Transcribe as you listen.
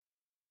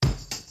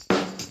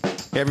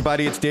Hey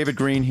everybody, it's David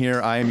Green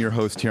here. I am your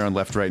host here on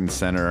Left, Right, and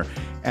Center.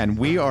 And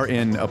we are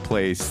in a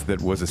place that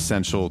was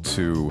essential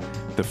to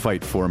the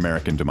fight for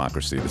American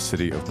democracy, the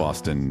city of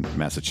Boston,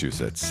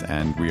 Massachusetts.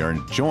 And we are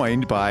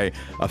joined by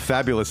a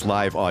fabulous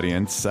live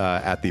audience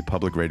at the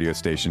public radio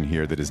station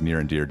here that is near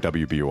and dear,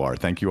 WBUR.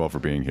 Thank you all for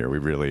being here. We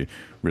really,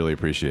 really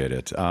appreciate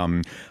it.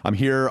 I'm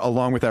here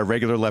along with our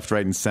regular Left,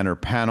 Right, and Center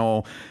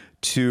panel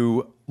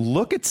to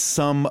look at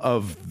some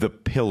of the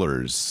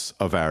pillars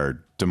of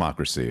our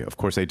democracy. Of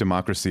course, a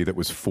democracy that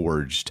was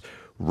forged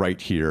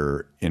right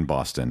here in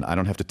Boston. I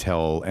don't have to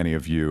tell any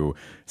of you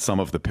some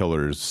of the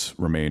pillars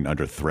remain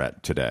under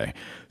threat today.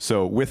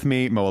 So with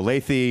me, Mo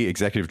Alethi,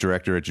 Executive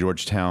Director at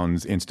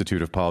Georgetown's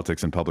Institute of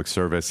Politics and Public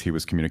Service. He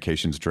was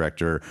Communications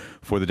Director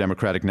for the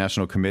Democratic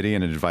National Committee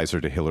and an advisor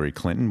to Hillary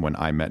Clinton when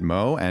I met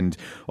Mo. And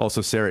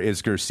also Sarah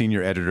Isgur,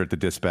 Senior Editor at The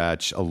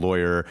Dispatch, a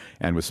lawyer,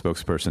 and was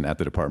spokesperson at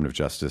the Department of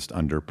Justice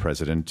under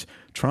President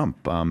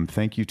Trump.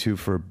 Thank you two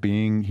for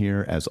being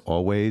here as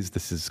always.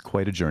 This is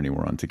quite a journey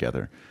we're on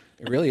together.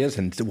 It really is.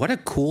 And what a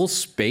cool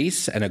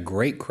space and a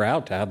great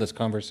crowd to have this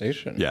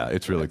conversation. Yeah,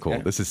 it's really cool.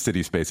 Yeah. This is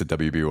City Space at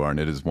WBUR, and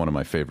it is one of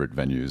my favorite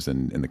venues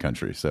in the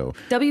country. So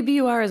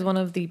WBUR is one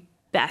of the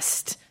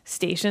best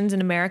stations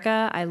in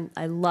America.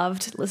 I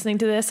loved listening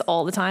to this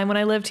all the time when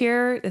I lived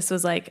here. This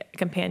was like a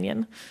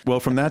companion.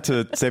 Well, from that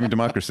to saving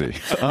democracy.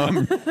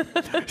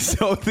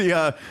 So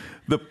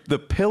the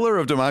pillar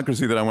of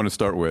democracy that I want to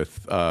start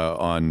with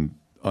on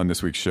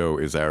this week's show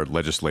is our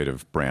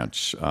legislative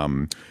branch.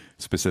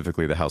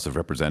 Specifically the House of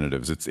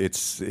Representatives.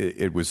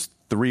 It was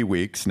 3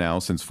 weeks now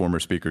since former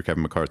Speaker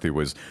Kevin McCarthy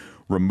was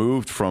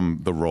removed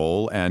from the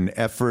role, and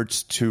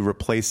efforts to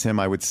replace him,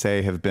 I would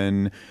say, have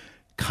been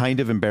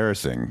kind of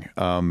embarrassing,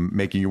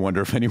 making you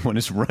wonder if anyone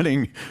is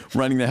running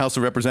the House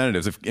of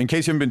Representatives. In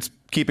case you haven't been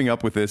keeping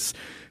up with this,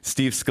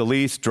 Steve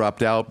Scalise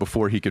dropped out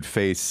before he could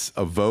face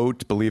a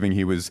vote, believing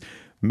he was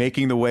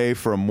making the way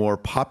for a more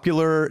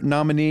popular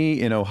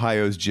nominee in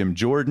Ohio's Jim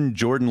Jordan.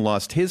 Jordan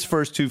lost his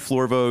first 2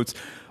 floor votes,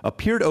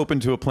 appeared open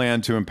to a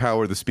plan to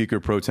empower the Speaker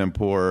pro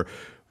tempore,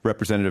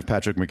 Representative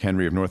Patrick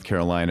McHenry of North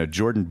Carolina.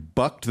 Jordan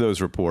bucked those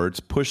reports,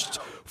 pushed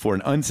for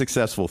an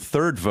unsuccessful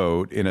 3rd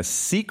vote. In a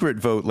secret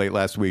vote late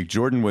last week,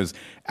 Jordan was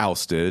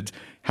ousted.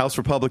 House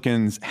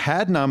Republicans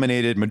had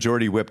nominated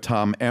Majority Whip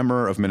Tom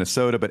Emmer of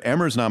Minnesota, but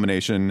Emmer's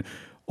nomination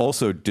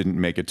also didn't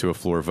make it to a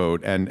floor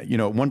vote. And,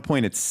 at one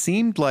point it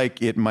seemed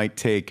like it might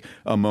take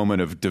a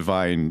moment of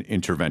divine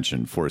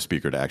intervention for a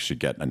speaker to actually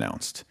get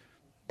announced.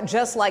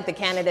 Just like the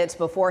candidates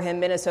before him,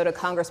 Minnesota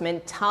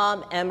Congressman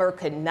Tom Emmer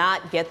could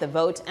not get the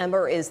votes.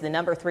 Emmer is the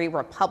number 3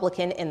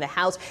 Republican in the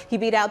House. He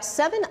beat out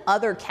 7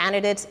 other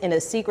candidates in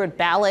a secret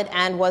ballot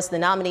and was the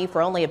nominee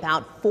for only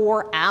about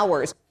 4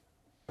 hours.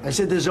 I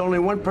said there's only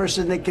one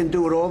person that can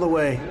do it all the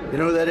way. You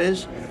know who that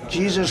is?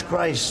 Jesus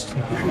Christ.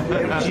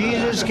 If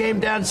Jesus came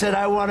down and said,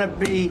 I want to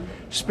be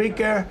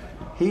Speaker,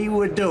 he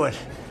would do it.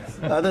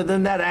 Other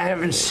than that, I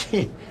haven't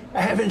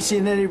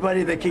seen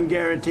anybody that can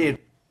guarantee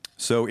it.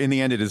 So in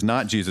the end, it is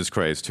not Jesus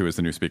Christ who is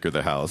the new Speaker of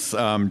the House.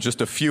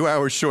 Just a few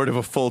hours short of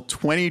a full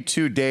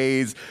 22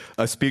 days,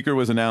 a Speaker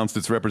was announced.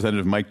 It's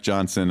Representative Mike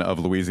Johnson of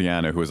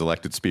Louisiana, who was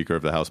elected Speaker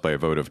of the House by a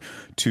vote of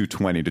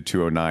 220 to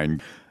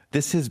 209.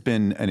 This has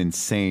been an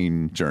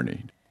insane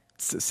journey.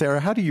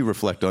 Sarah, how do you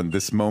reflect on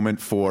this moment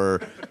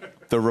for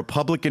the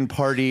Republican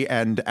Party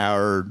and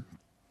our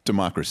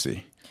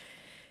democracy?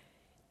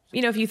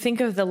 If you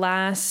think of the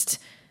last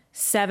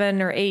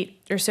 7 or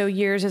 8 or so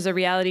years as a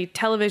reality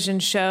television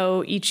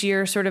show, each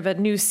year sort of a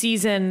new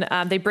season,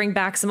 they bring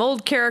back some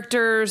old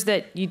characters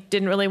that you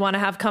didn't really want to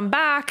have come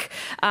back,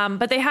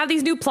 but they have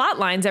these new plot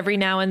lines every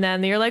now and then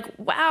that you're like,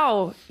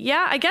 wow,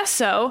 yeah, I guess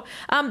so.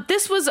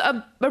 This was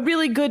a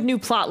really good new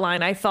plot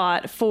line, I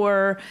thought,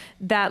 for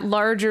that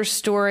larger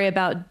story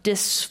about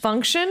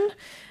dysfunction.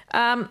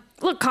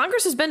 Look,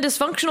 Congress has been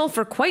dysfunctional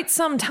for quite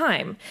some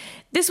time.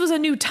 This was a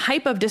new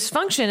type of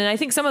dysfunction. And I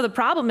think some of the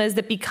problem is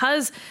that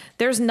because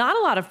there's not a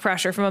lot of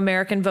pressure from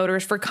American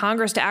voters for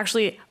Congress to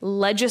actually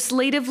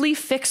legislatively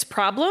fix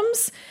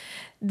problems,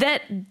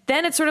 that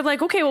then it's sort of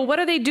like, okay, well, what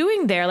are they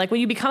doing there? Like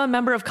when you become a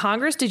member of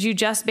Congress, did you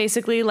just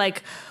basically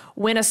like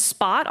win a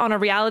spot on a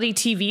reality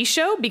TV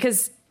show?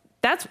 Because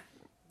that's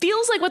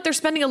feels like what they're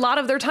spending a lot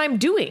of their time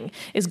doing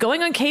is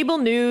going on cable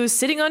news,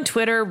 sitting on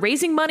Twitter,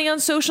 raising money on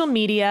social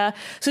media.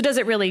 So does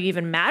it really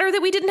even matter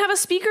that we didn't have a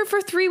speaker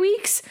for 3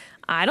 weeks?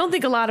 I don't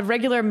think a lot of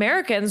regular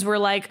Americans were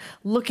like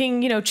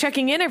looking,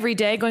 checking in every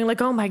day going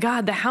like, oh my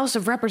God, the House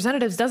of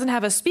Representatives doesn't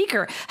have a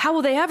speaker. How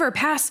will they ever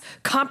pass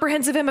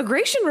comprehensive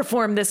immigration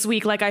reform this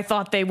week like I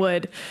thought they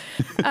would?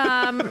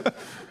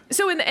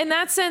 So in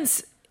that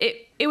sense,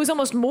 it was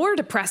almost more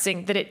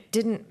depressing that it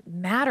didn't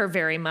matter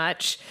very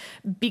much,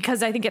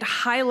 because I think it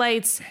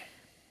highlights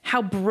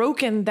how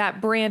broken that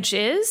branch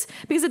is.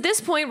 Because at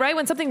this point, right,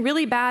 when something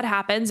really bad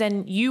happens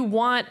and you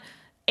want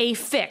a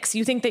fix,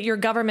 you think that your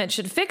government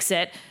should fix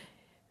it,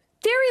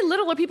 very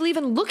little are people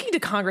even looking to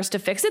Congress to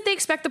fix it. They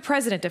expect the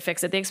president to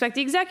fix it. They expect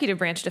the executive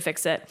branch to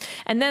fix it.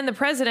 And then the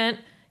president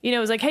it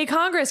was like, hey,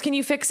 Congress, can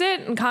you fix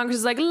it? And Congress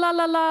is like, la,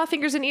 la, la,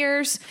 fingers and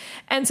ears.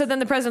 And so then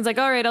the president's like,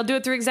 all right, I'll do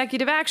it through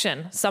executive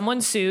action.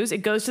 Someone sues, it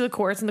goes to the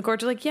courts, and the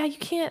courts are like,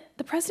 yeah,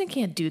 the president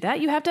can't do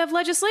that. You have to have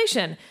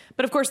legislation.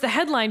 But of course, the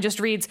headline just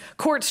reads,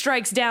 court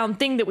strikes down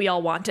thing that we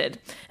all wanted.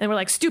 And we're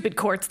like, stupid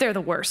courts, they're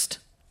the worst.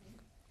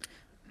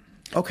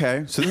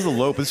 Okay, so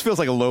this feels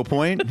like a low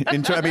point.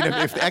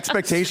 If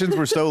expectations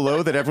were so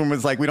low that everyone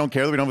was like, we don't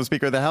care that we don't have a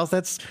Speaker of the House,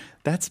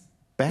 that's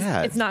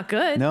bad. It's not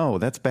good. No,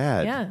 that's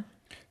bad. Yeah.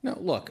 No,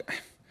 look.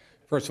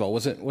 First of all,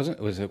 was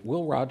it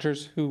Will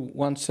Rogers who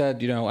once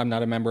said, I'm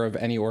not a member of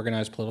any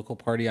organized political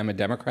party, I'm a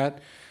Democrat?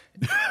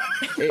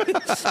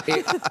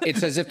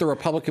 It's as if the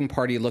Republican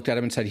Party looked at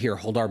him and said, here,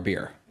 hold our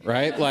beer,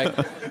 right?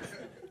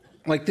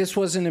 Like this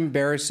was an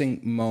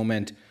embarrassing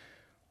moment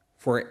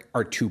for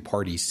our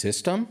two-party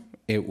system.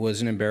 It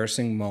was an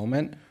embarrassing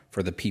moment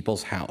for the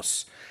people's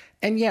house.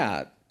 And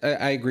yeah,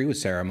 I agree with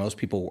Sarah. Most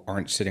people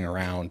aren't sitting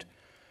around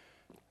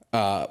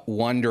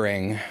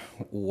wondering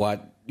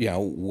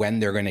when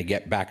they're going to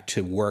get back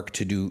to work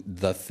to do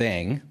the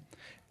thing.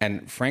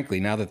 And frankly,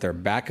 now that they're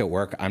back at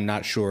work, I'm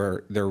not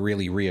sure they're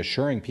really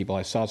reassuring people.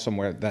 I saw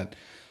somewhere that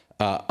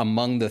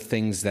among the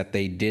things that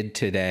they did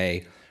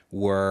today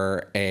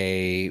were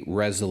a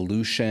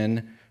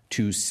resolution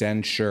to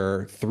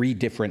censure 3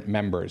 different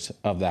members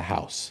of the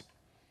House,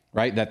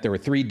 right? That there were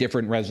 3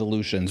 different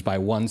resolutions by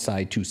one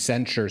side to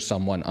censure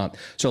someone.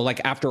 So like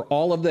after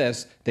all of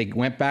this, they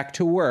went back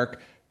to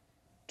work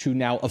to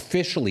now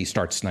officially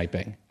start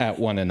sniping at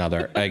one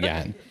another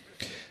again.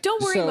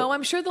 Don't worry, Mo.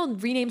 I'm sure they'll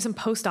rename some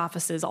post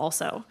offices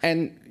also.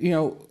 And,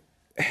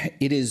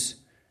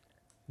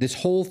 this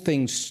whole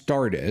thing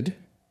started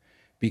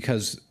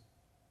because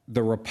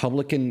the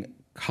Republican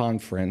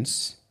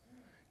conference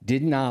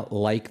did not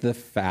like the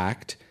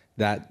fact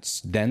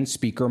that then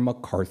Speaker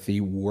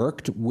McCarthy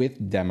worked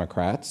with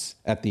Democrats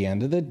at the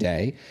end of the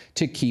day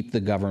to keep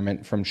the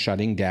government from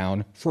shutting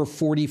down for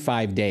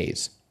 45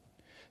 days.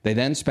 They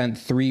then spent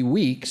 3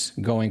 weeks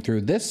going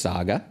through this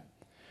saga,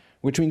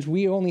 which means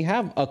we only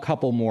have a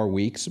couple more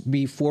weeks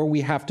before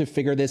we have to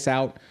figure this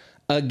out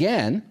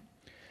again.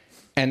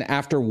 And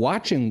after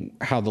watching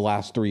how the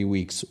last 3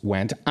 weeks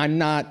went, I'm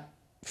not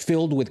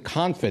filled with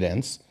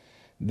confidence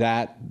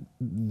that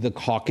the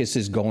caucus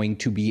is going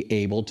to be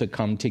able to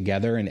come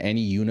together in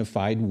any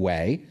unified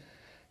way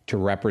to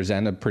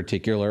represent a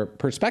particular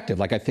perspective.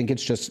 Like, I think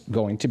it's just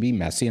going to be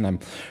messy, and I'm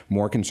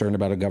more concerned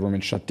about a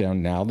government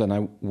shutdown now than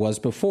I was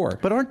before.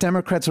 But aren't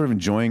Democrats sort of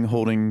enjoying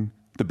holding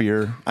the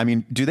beer? I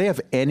mean, do they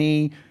have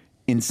any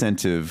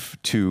incentive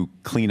to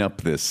clean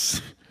up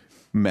this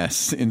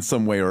mess in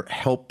some way or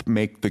help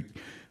make the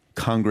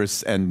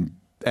Congress and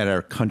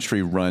our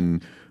country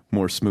run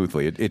more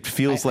smoothly? It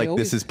feels like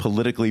this is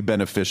politically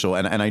beneficial.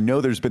 And I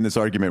know there's been this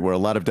argument where a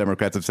lot of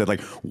Democrats have said,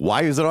 like,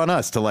 why is it on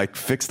us to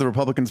fix the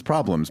Republicans'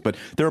 problems? But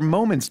there are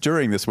moments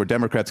during this where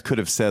Democrats could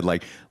have said,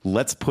 like,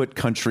 let's put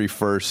country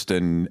first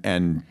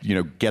and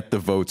get the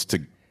votes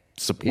to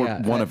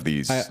support one of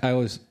these. I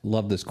always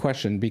love this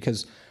question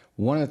because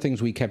one of the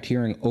things we kept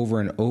hearing over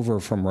and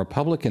over from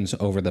Republicans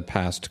over the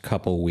past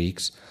couple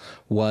weeks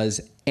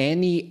was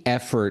any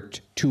effort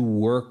to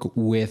work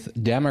with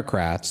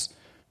Democrats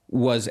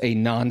was a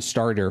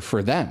non-starter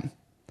for them.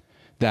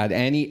 That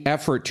any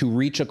effort to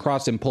reach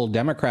across and pull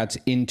Democrats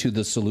into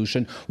the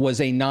solution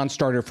was a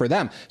non-starter for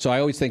them. So I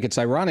always think it's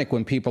ironic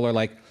when people are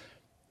like,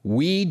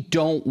 we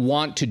don't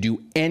want to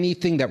do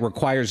anything that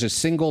requires a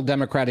single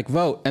Democratic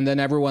vote. And then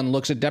everyone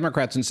looks at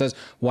Democrats and says,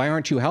 why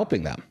aren't you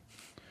helping them?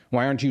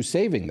 Why aren't you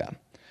saving them?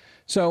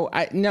 So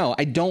I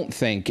don't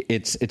think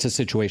it's a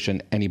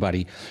situation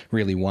anybody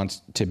really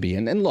wants to be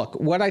in. And look,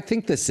 what I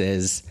think this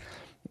is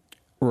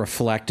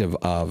reflective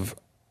of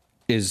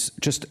is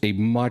just a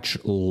much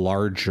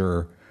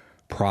larger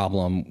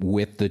problem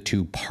with the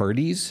two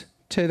parties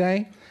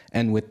today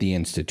and with the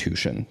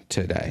institution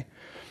today.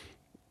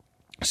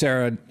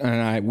 Sarah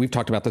and I, we've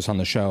talked about this on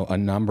the show a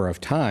number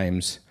of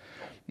times.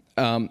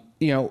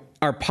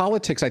 Our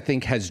politics, I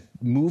think, has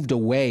moved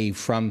away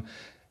from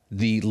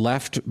the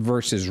left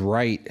versus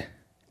right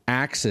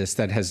axis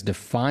that has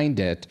defined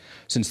it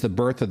since the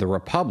birth of the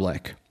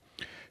Republic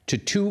to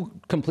 2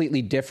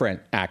 completely different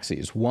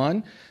axes.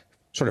 One,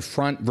 sort of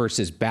front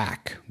versus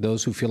back,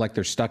 those who feel like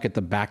they're stuck at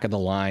the back of the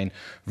line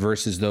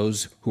versus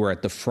those who are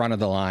at the front of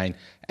the line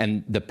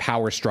and the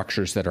power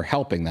structures that are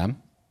helping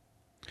them.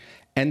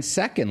 And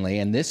secondly,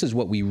 and this is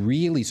what we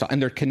really saw,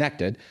 and they're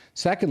connected.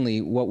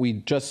 Secondly, what we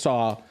just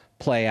saw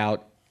play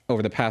out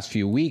over the past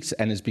few weeks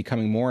and is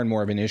becoming more and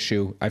more of an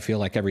issue, I feel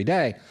like every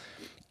day,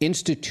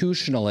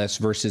 institutionalists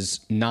versus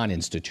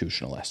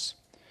non-institutionalists.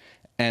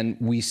 And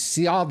we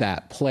saw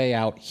that play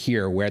out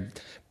here where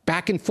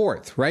back and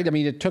forth, right? I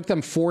mean, it took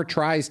them 4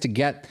 tries to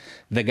get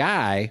the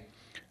guy,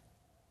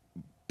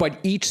 but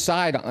each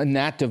side on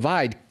that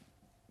divide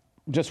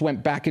just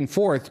went back and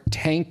forth,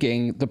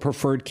 tanking the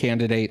preferred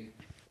candidate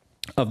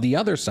of the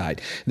other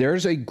side.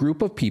 There's a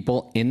group of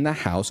people in the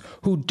House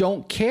who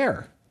don't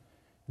care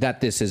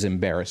that this is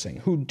embarrassing,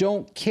 who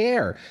don't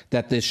care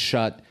that this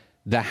shut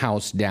the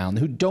House down,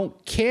 who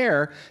don't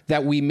care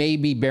that we may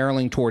be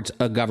barreling towards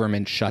a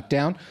government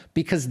shutdown,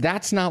 because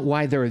that's not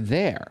why they're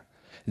there.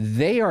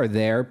 They are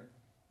there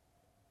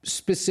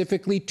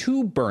specifically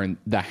to burn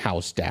the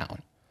House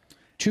down,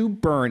 to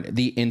burn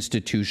the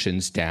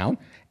institutions down,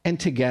 and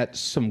to get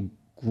some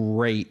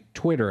great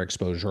Twitter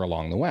exposure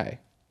along the way.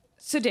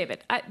 So,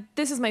 David,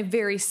 this is my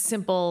very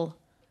simple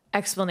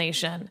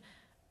explanation.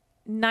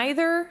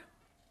 Neither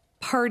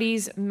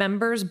party's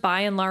members,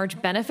 by and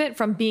large, benefit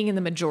from being in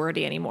the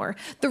majority anymore.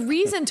 The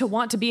reason to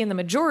want to be in the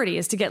majority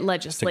is to get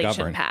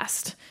legislation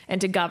passed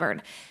and to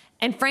govern.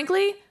 And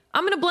frankly,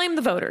 I'm going to blame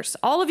the voters.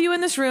 All of you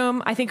in this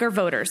room, I think, are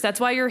voters. That's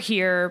why you're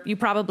here. You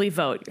probably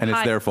vote. And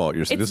it's their fault.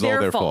 This is all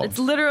their fault. It's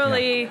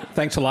literally... Yeah.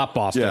 Thanks a lot,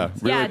 Boston. Yeah,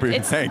 really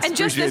appreciate it. Thanks. And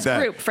just appreciate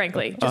this group,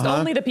 frankly. Just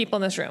only the people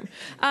in this room.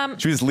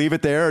 Should we just leave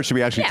it there, or should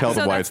we actually tell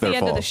them why it's their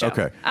fault? Of the show.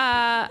 Okay.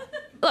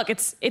 Look,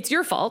 it's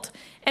your fault.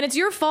 And it's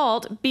your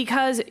fault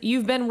because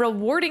you've been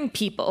rewarding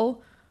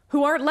people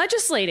who aren't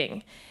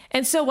legislating.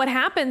 And so what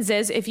happens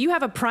is if you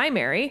have a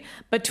primary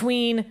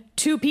between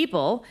two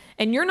people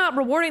and you're not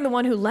rewarding the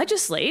one who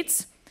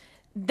legislates,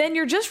 then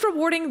you're just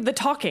rewarding the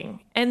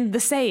talking and the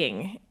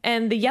saying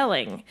and the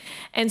yelling.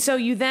 And so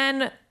you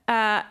then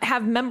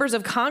have members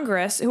of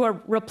Congress who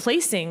are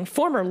replacing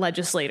former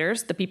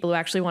legislators, the people who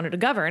actually wanted to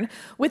govern,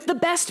 with the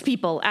best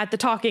people at the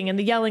talking and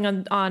the yelling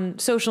on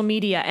social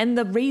media and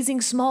the raising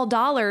small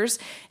dollars.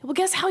 Well,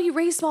 guess how you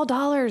raise small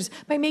dollars?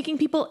 By making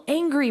people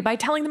angry, by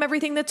telling them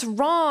everything that's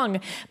wrong,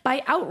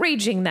 by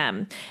outraging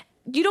them.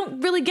 You don't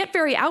really get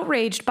very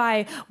outraged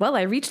by, well,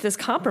 I reached this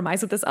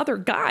compromise with this other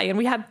guy and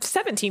we had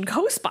 17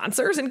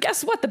 co-sponsors and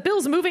guess what? The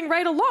bill's moving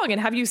right along.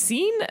 And have you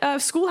seen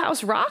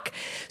Schoolhouse Rock?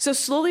 So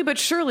slowly but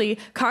surely,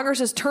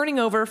 Congress is turning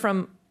over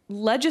from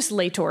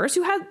legislators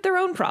who had their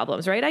own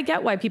problems, right? I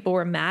get why people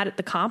were mad at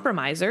the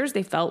compromisers.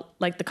 They felt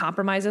like the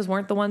compromises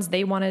weren't the ones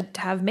they wanted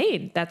to have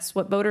made. That's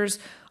what voters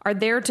are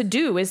there to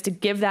do, is to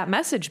give that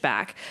message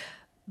back.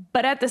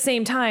 But at the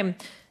same time,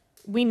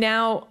 we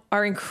now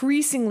are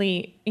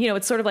increasingly,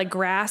 it's sort of like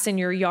grass in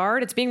your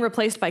yard. It's being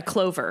replaced by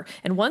clover.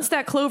 And once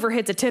that clover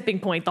hits a tipping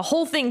point, the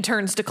whole thing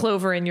turns to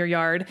clover in your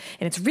yard.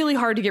 And it's really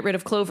hard to get rid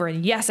of clover.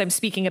 And yes, I'm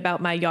speaking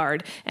about my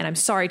yard. And I'm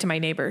sorry to my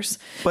neighbors.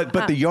 But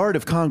the yard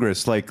of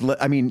Congress,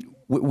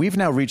 we've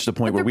now reached a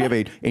point where we have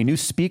a new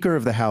Speaker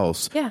of the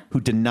House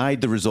who denied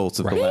the results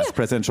of the last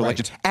presidential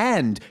election.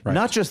 And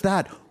not just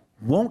that,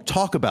 won't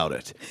talk about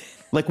it.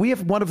 Like, we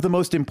have one of the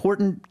most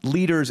important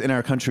leaders in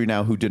our country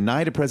now who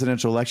denied a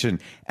presidential election.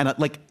 And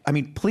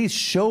please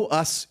show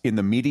us in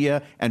the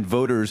media and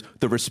voters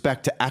the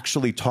respect to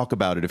actually talk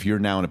about it if you're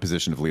now in a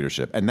position of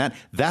leadership. And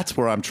that's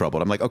where I'm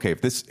troubled. I'm like, okay,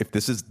 if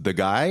this is the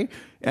guy,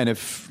 and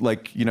if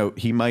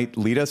he might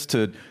lead us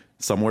to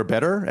somewhere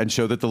better and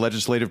show that the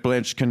legislative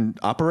branch can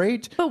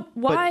operate. But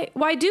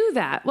why do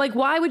that? Like,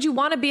 why would you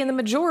want to be in the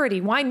majority?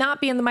 Why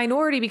not be in the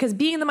minority? Because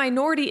being in the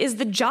minority is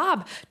the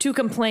job to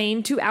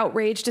complain, to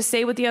outrage, to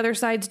say what the other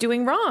side's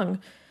doing wrong.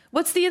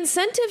 What's the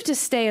incentive to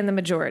stay in the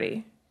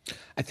majority?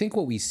 I think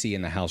what we see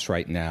in the House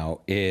right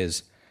now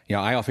is,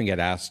 I often get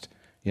asked,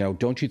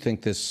 don't you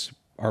think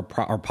our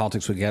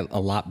politics would get a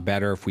lot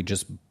better if we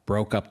just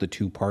broke up the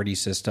two-party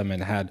system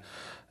and had,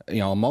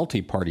 a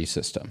multi-party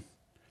system?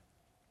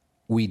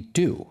 We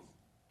do.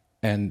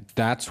 And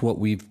that's what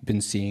we've been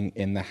seeing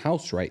in the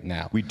House right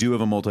now. We do have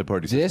a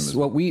multi-party system.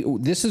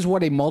 This is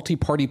what a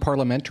multi-party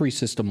parliamentary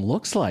system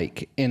looks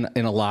like in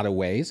a lot of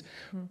ways,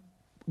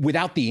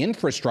 without the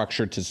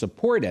infrastructure to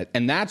support it.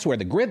 And that's where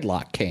the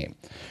gridlock came,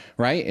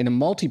 right? In a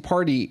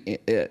multi-party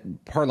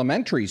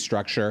parliamentary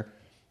structure,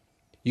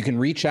 you can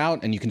reach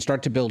out and you can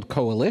start to build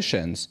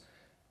coalitions.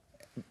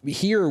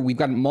 Here, we've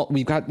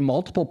got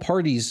multiple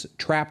parties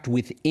trapped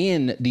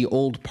within the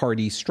old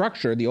party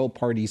structure, the old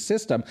party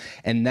system,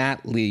 and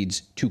that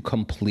leads to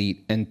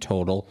complete and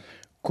total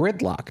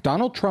gridlock.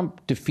 Donald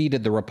Trump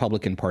defeated the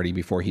Republican Party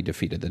before he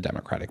defeated the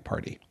Democratic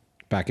Party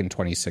back in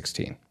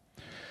 2016.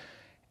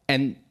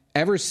 And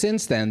ever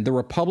since then, the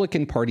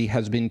Republican Party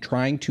has been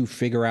trying to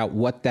figure out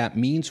what that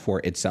means for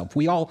itself.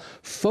 We all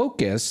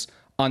focus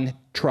on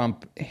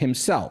Trump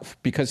himself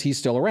because he's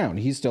still around.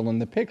 He's still in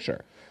the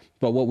picture.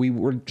 But what we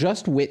were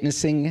just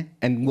witnessing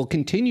and will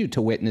continue to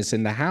witness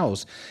in the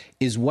House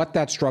is what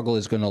that struggle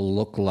is going to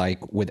look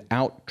like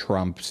without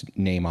Trump's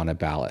name on a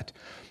ballot.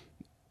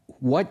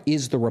 What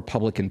is the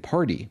Republican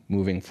Party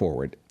moving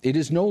forward? It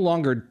is no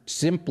longer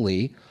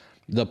simply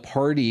the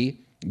party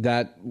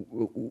that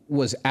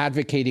was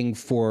advocating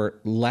for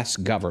less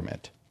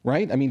government,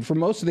 right? I mean, for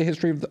most of the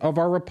history of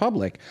our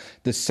republic,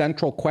 the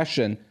central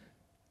question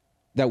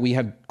that we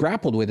have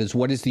grappled with is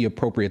what is the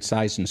appropriate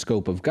size and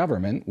scope of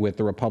government, with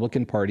the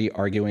Republican Party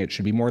arguing it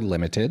should be more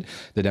limited,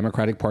 the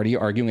Democratic Party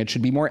arguing it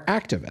should be more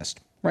activist,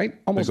 right?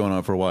 Almost been going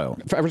on for a while.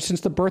 Ever since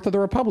the birth of the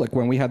Republic,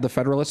 when we had the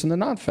Federalists and the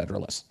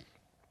non-Federalists.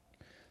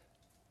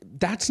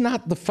 That's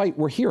not the fight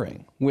we're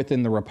hearing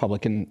within the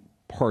Republican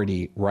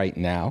Party right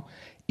now.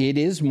 It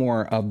is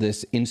more of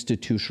this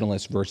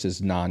institutionalist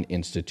versus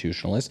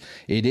non-institutionalist.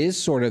 It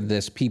is sort of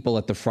this people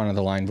at the front of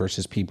the line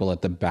versus people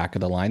at the back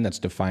of the line that's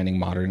defining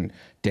modern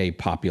day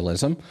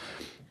populism.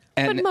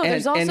 But Mo,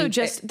 there's also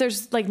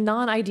there's like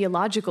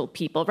non-ideological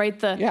people,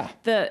 right?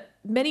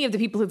 Many of the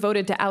people who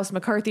voted to oust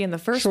McCarthy in the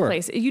first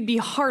place, you'd be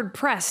hard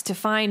pressed to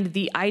find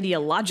the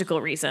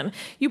ideological reason.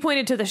 You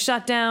pointed to the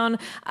shutdown.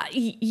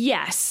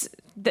 Yes,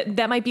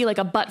 that might be like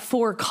a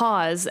but-for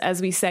cause,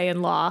 as we say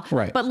in law.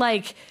 Right. But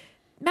like,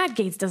 Matt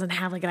Gaetz doesn't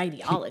have like an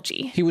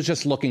ideology. He was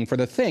just looking for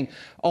the thing.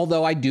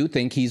 Although I do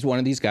think he's one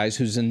of these guys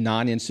who's a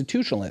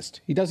non-institutionalist.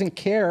 He doesn't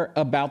care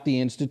about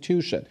the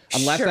institution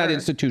unless that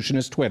institution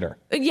is Twitter.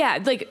 Yeah,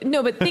 like,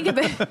 no, but think of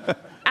it.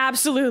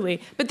 Absolutely.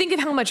 But think of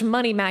how much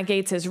money Matt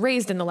Gaetz has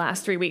raised in the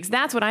last 3 weeks.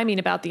 That's what I mean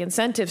about the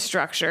incentive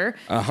structure.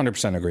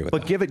 100% agree with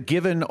that. But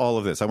given all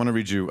of this, I want to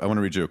read you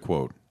a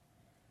quote.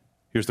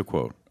 Here's the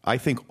quote. I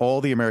think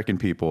all the American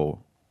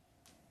people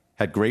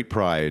had great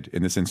pride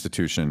in this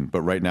institution,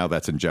 but right now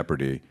that's in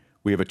jeopardy.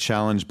 We have a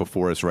challenge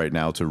before us right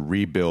now to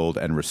rebuild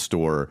and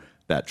restore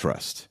that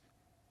trust.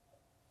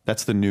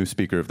 That's the new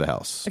Speaker of the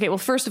House. Okay, well,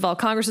 first of all,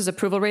 Congress's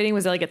approval rating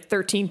was like at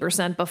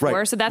 13% before.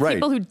 Right, so that's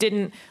people who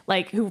didn't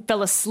who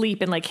fell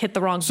asleep and like hit the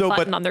wrong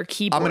button on their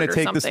keyboard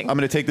or something. I'm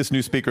going to take this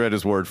new Speaker at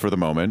his word for the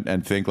moment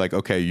and think like,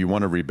 okay, you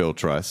want to rebuild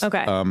trust.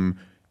 Okay.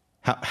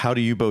 How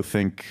do you both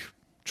think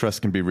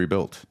trust can be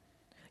rebuilt?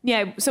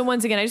 Yeah. So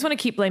once again, I just want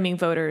to keep blaming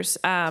voters.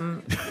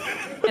 And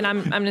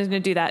I'm just going to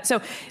do that.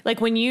 So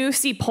like when you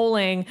see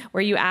polling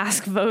where you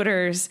ask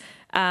voters,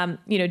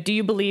 do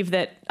you believe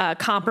that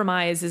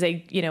compromise is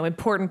a,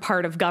 important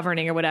part of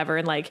governing or whatever?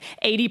 And like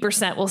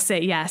 80% will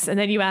say yes. And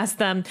then you ask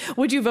them,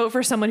 would you vote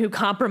for someone who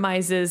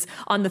compromises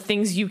on the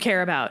things you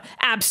care about?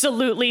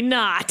 Absolutely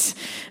not.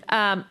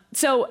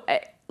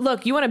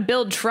 Look, you want to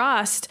build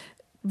trust.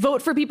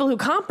 Vote for people who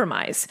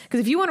compromise. Because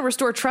if you want to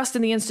restore trust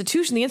in the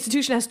institution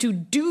has to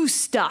do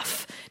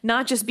stuff,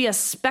 not just be a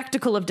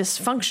spectacle of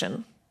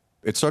dysfunction.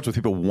 It starts with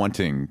people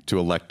wanting to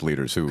elect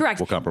leaders who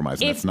will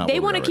compromise. And if they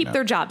want to keep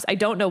their jobs, I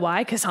don't know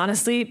why, because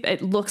honestly,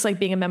 it looks like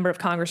being a member of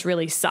Congress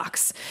really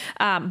sucks.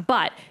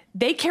 But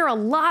they care a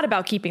lot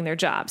about keeping their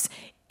jobs.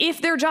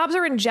 If their jobs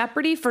are in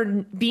jeopardy for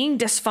being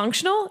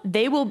dysfunctional,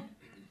 they will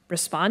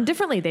respond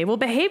differently. They will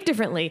behave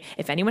differently.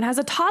 If anyone has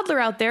a toddler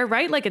out there,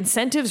 right? Like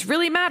incentives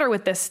really matter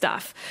with this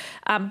stuff.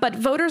 But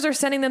voters are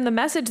sending them the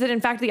message that, in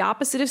fact, the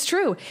opposite is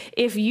true.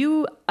 If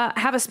you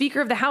have a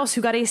Speaker of the House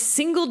who got a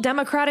single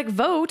Democratic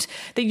vote,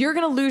 that you're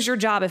going to lose your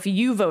job if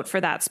you vote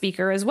for that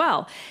Speaker as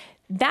well.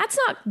 That's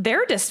not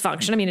their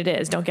dysfunction. I mean, it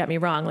is. Don't get me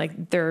wrong.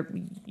 Like, they're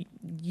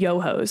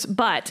yo-hos.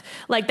 But,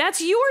 like,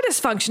 that's your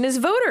dysfunction as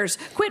voters.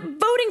 Quit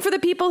voting for the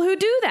people who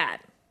do that.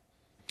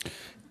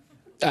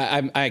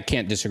 I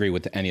can't disagree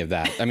with any of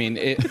that. I mean,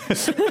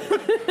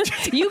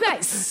 you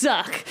guys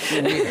suck.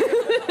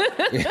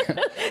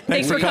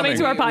 Thanks for coming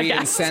to our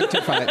podcast.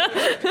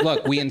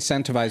 We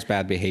incentivize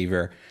bad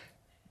behavior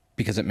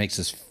because it makes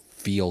us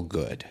feel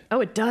good.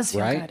 Oh, it does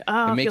feel good.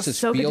 Oh, it makes us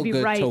feel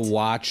good to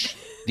watch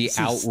the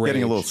outrage. It's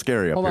getting a little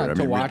scary up here.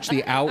 To watch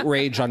the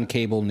outrage on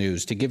cable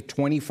news, to give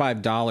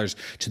 $25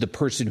 to the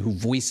person who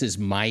voices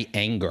my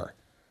anger,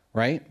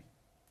 right?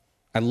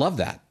 I love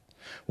that.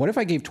 What if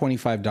I gave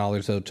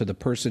 $25, though, to the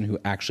person who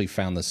actually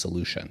found the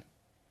solution?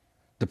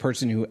 The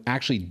person who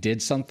actually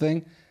did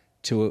something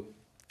to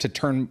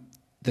turn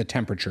the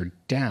temperature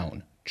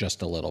down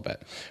just a little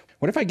bit?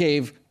 What if I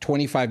gave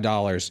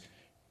 $25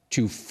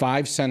 to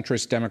 5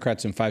 centrist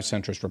Democrats and 5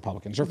 centrist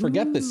Republicans? Or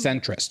forget the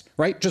centrist,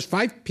 right? Just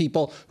 5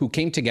 people who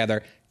came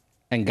together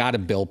and got a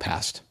bill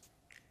passed.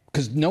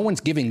 Because no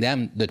one's giving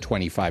them the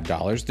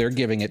 $25. They're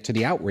giving it to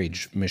the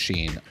outrage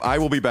machine. I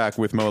will be back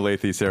with Mo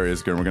Alethi, Sarah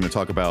Isgur, and we're going to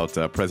talk about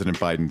President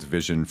Biden's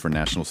vision for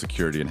national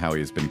security and how he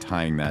has been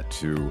tying that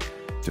to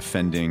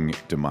defending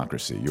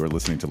democracy. You are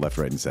listening to Left,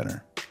 Right, and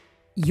Center.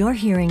 You're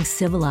hearing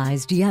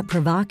civilized yet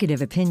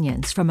provocative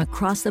opinions from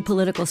across the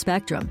political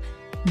spectrum.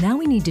 Now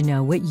we need to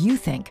know what you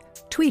think.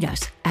 Tweet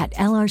us at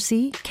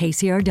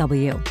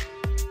LRCKCRW.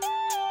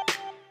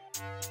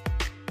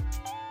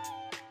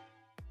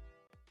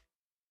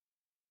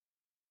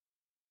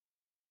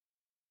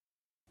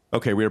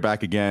 Okay, we are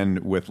back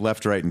again with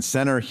Left, Right, and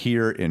Center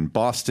here in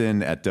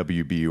Boston at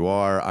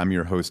WBUR. I'm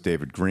your host,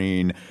 David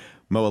Green.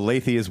 Mo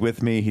Alethi is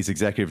with me. He's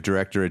executive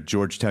director at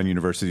Georgetown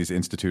University's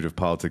Institute of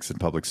Politics and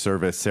Public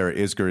Service. Sarah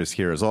Isgur is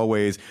here as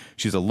always.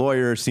 She's a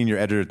lawyer, senior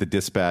editor at The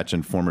Dispatch,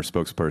 and former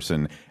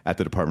spokesperson at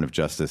the Department of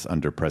Justice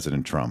under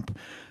President Trump.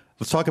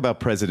 Let's talk about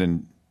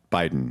President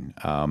Biden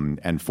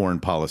and foreign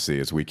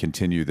policy as we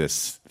continue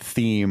this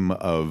theme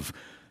of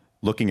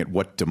looking at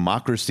what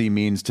democracy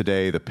means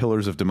today, the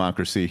pillars of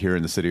democracy here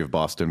in the city of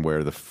Boston,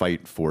 where the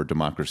fight for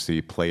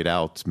democracy played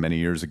out many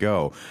years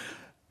ago.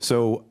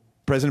 So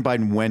President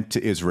Biden went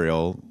to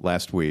Israel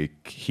last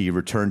week. He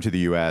returned to the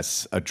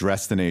U.S.,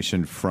 addressed the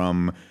nation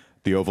from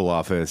the Oval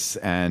Office,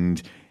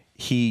 and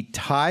he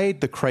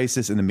tied the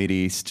crisis in the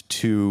Mideast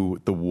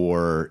to the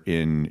war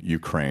in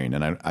Ukraine.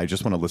 And I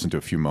just want to listen to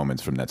a few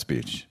moments from that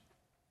speech.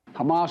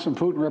 Hamas and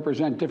Putin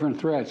represent different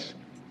threats,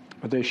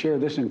 but they share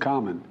this in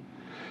common.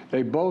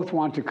 They both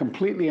want to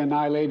completely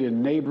annihilate a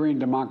neighboring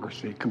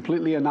democracy,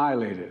 completely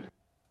annihilate it.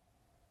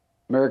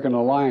 American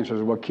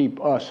alliances will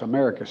keep us,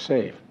 America,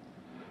 safe.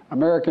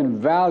 American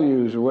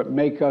values are what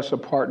make us a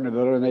partner that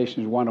other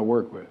nations want to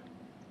work with.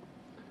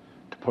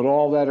 To put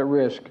all that at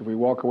risk, if we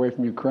walk away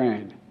from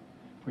Ukraine,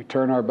 if we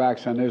turn our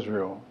backs on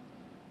Israel,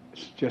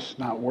 it's just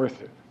not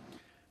worth it.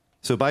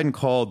 So Biden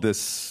called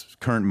this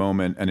current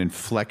moment an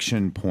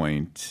inflection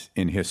point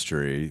in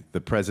history.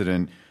 The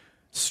president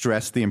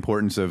stressed the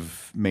importance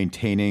of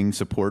maintaining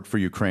support for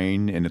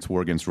Ukraine in its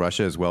war against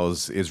Russia, as well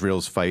as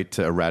Israel's fight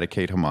to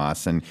eradicate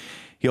Hamas. And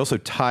he also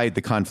tied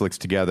the conflicts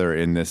together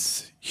in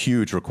this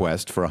huge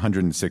request for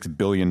 $106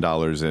 billion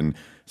in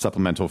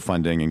supplemental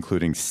funding,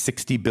 including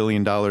 $60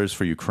 billion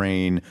for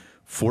Ukraine,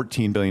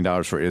 $14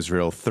 billion for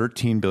Israel,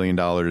 $13 billion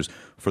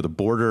for the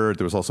border.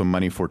 There was also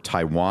money for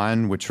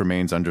Taiwan, which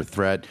remains under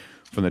threat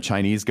from the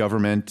Chinese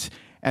government.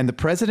 And the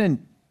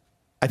president,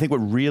 I think what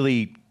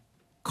really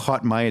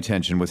caught my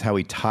attention was how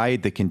he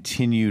tied the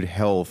continued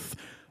health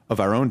of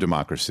our own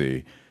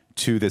democracy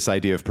to this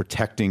idea of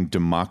protecting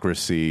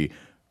democracy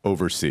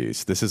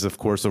overseas. This is, of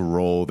course, a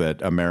role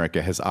that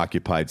America has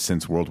occupied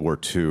since World War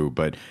II.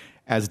 But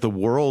as the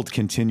world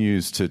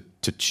continues to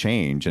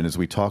change, and as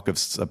we talk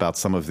about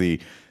some of the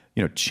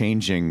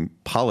changing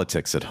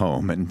politics at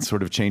home and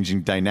sort of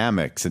changing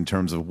dynamics in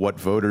terms of what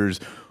voters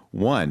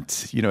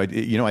want,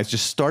 I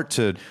just start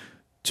to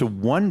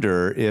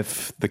wonder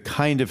if the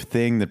kind of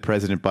thing that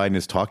President Biden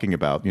is talking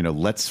about,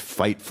 let's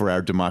fight for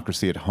our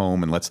democracy at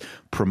home and let's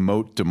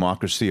promote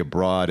democracy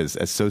abroad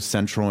as so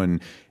central in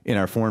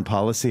our foreign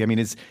policy. I mean,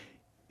 is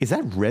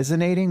that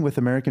resonating with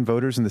American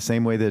voters in the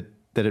same way that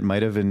it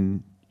might have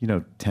in,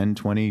 10,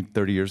 20,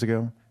 30 years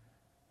ago?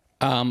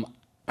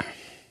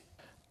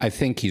 I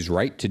think he's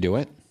right to do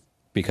it,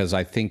 because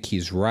I think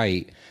he's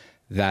right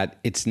that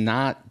it's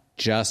not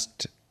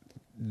just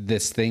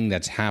this thing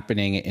that's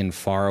happening in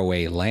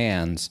faraway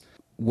lands.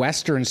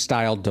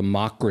 Western-style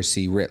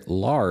democracy writ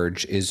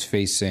large is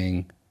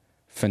facing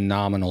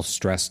phenomenal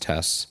stress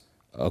tests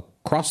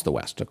across the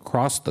West,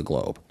 across the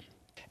globe.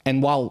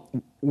 And while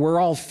we're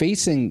all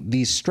facing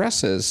these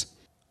stresses,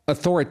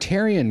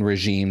 authoritarian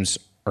regimes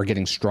are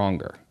getting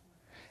stronger,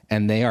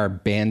 and they are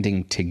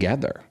banding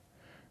together,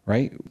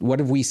 right? What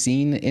have we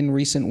seen in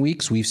recent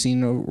weeks? We've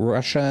seen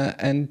Russia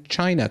and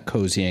China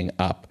cozying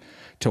up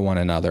to one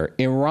another.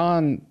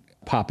 Iran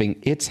popping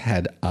its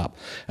head up.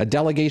 A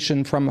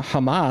delegation from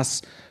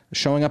Hamas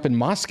showing up in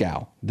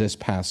Moscow this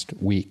past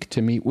week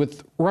to meet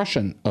with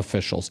Russian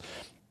officials.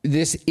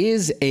 This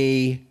is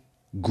a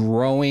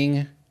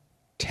growing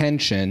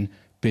tension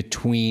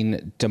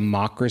between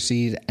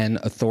democracies and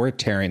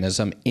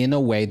authoritarianism in a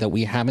way that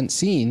we haven't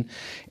seen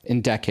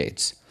in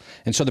decades.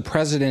 And so the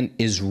president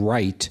is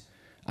right,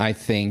 I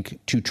think,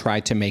 to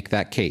try to make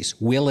that case.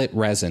 Will it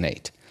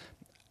resonate?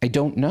 I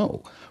don't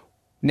know.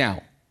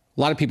 Now,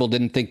 a lot of people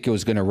didn't think it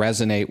was going to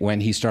resonate when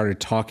he started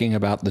talking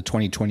about the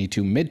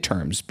 2022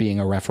 midterms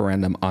being a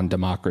referendum on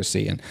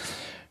democracy. And it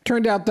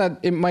turned out that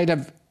it might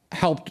have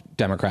helped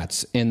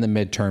Democrats in the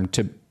midterm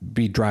to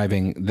be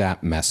driving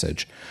that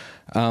message.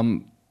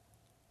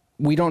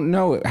 We don't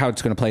know how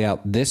it's going to play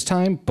out this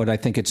time, but I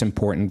think it's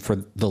important for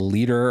the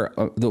leader,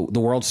 the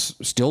world's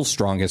still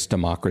strongest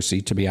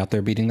democracy, to be out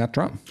there beating that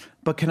drum.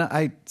 But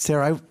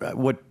Sarah,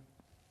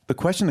 the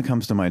question that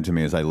comes to mind to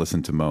me as I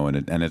listen to Mo,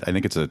 and I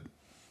think it's a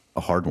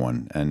hard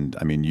one. And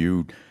I mean,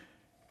 you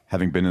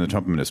having been in the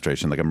Trump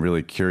administration, I'm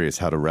really curious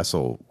how to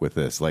wrestle with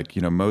this.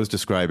 Mo's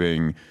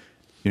describing,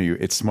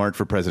 it's smart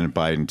for President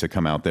Biden to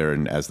come out there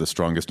and, as the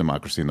strongest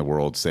democracy in the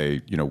world,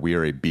 say, we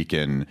are a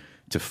beacon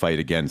to fight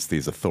against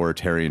these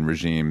authoritarian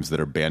regimes that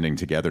are banding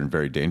together and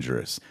very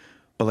dangerous.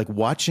 But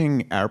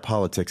watching our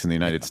politics in the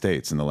United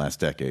States in the last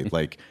decade,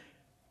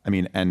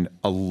 and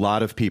a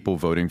lot of people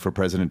voting for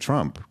President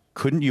Trump,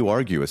 couldn't you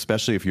argue,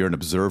 especially if you're an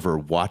observer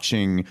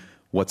watching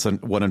what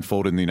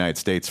unfolded in the United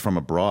States from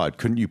abroad,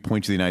 couldn't you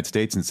point to the United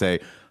States and say,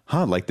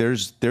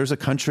 there's a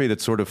country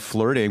that's sort of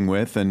flirting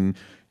with, and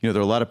there are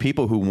a lot of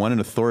people who want an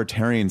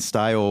authoritarian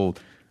style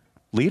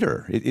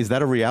leader. Is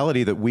that a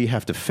reality that we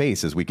have to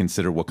face as we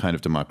consider what kind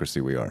of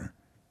democracy we are?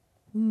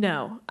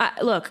 No.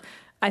 Look,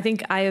 I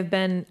think I have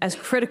been as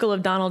critical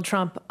of Donald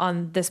Trump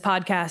on this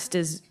podcast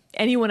as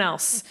anyone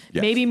else,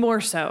 yes. Maybe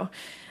more so.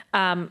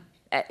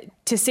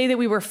 To say that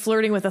we were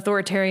flirting with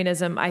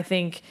authoritarianism, I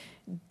think,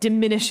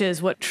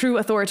 diminishes what true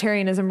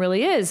authoritarianism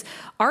really is.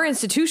 Our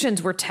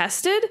institutions were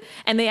tested,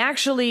 and they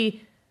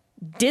actually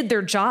did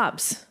their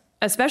jobs,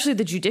 especially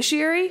the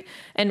judiciary.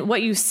 And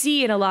what you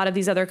see in a lot of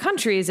these other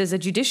countries is a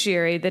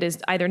judiciary that is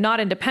either not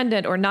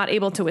independent or not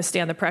able to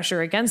withstand the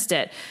pressure against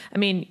it. I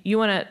mean, you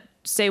want to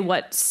say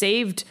what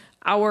saved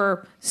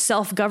our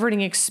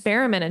self-governing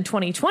experiment in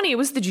 2020? It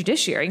was the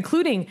judiciary,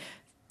 including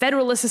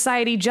Federalist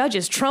Society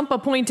judges,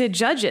 Trump-appointed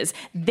judges.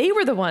 They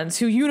were the ones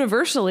who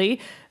universally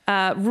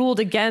ruled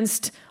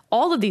against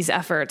all of these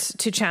efforts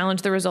to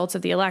challenge the results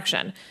of the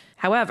election.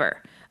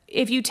 However,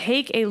 if you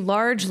take a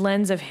large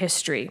lens of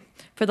history,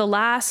 for the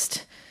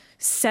last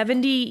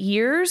 70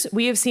 years,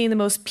 we have seen the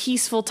most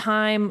peaceful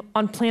time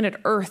on planet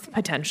Earth,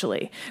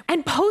 potentially.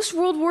 And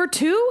post-World War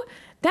II,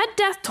 that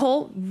death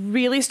toll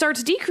really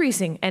starts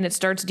decreasing, and it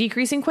starts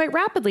decreasing quite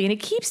rapidly, and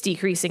it keeps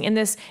decreasing in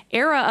this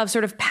era of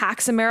sort of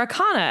Pax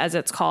Americana, as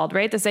it's called,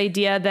 right? This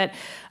idea that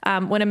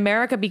when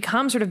America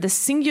becomes sort of the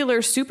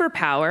singular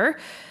superpower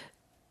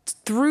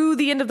through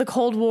the end of the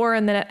Cold War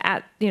and then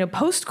at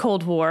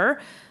post-Cold War,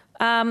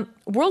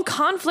 world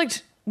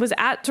conflict was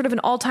at sort of an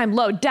all-time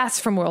low, deaths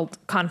from world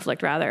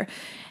conflict, rather.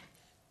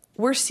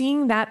 We're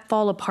seeing that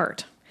fall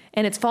apart.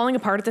 And it's falling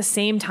apart at the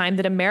same time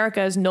that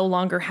America is no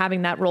longer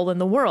having that role in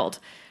the world.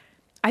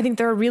 I think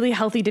there are really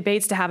healthy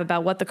debates to have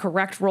about what the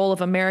correct role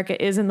of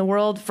America is in the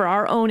world for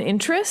our own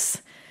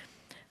interests.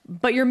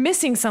 But you're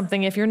missing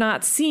something if you're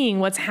not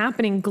seeing what's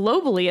happening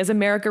globally as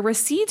America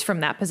recedes from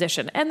that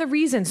position. And the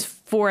reasons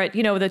for it,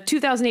 the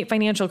 2008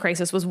 financial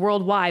crisis was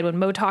worldwide. When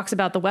Mo talks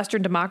about the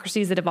Western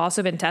democracies that have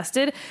also been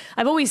tested,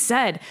 I've always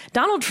said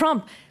Donald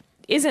Trump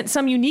isn't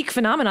some unique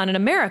phenomenon in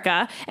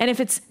America. And if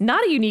it's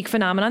not a unique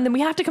phenomenon, then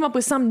we have to come up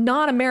with some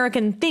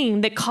non-American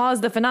thing that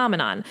caused the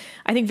phenomenon.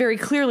 I think very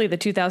clearly the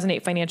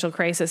 2008 financial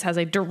crisis has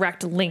a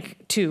direct link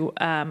to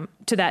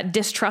that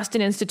distrust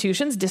in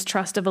institutions,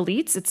 distrust of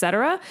elites, et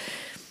cetera.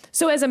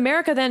 So as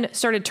America then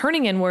started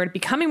turning inward,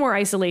 becoming more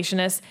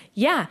isolationist,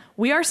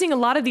 we are seeing a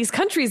lot of these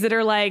countries that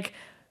are like,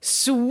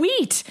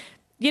 sweet,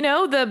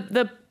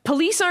 the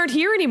police aren't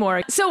here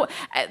anymore. So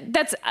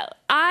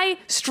I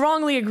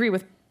strongly agree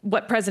with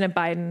what President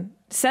Biden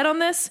said on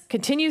this,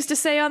 continues to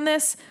say on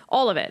this,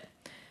 all of it.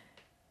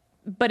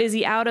 But is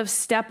he out of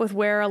step with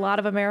where a lot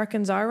of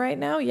Americans are right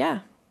now? Yeah.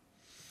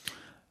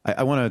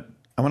 I want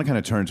to kind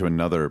of turn to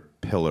another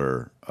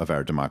pillar of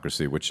our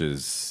democracy, which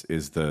is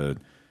the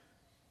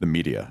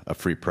media, a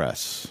free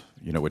press,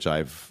 which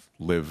I've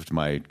lived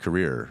my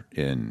career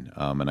in.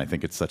 And I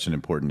think it's such an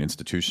important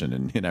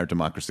institution in our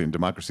democracy. And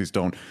democracies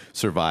don't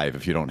survive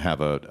if you don't have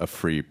a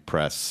free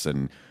press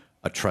and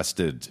a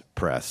trusted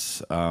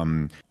press.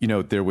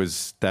 There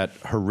was that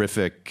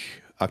horrific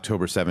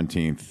October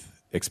 17th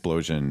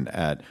explosion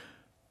at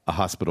a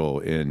hospital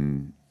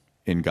in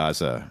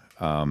Gaza.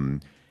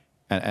 And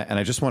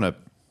I just want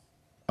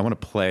to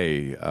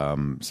play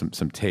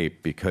some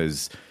tape,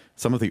 because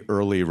some of the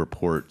early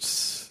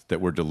reports that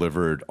were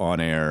delivered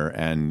on air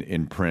and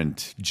in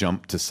print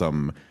jumped to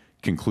some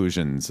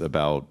conclusions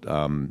about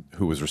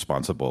who was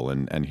responsible.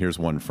 And here's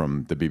one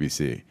from the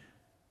BBC.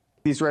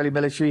 The Israeli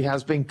military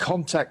has been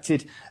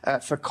contacted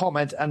for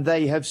comment, and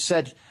they have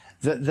said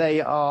that they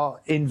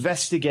are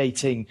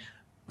investigating.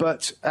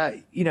 But,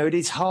 it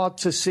is hard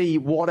to see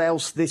what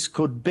else this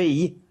could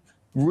be,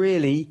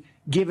 really,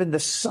 given the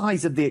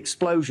size of the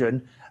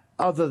explosion,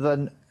 other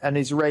than an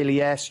Israeli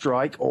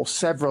airstrike or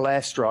several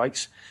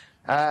airstrikes.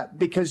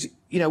 Because,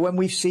 when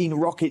we've seen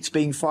rockets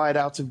being fired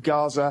out of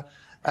Gaza,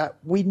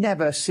 we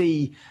never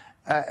see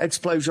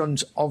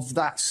explosions of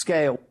that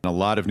scale. A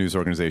lot of news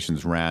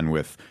organizations ran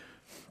with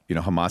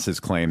Hamas's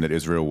claim that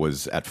Israel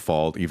was at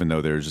fault, even though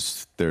there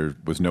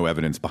was no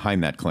evidence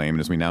behind that claim.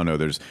 And as we now know,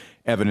 there's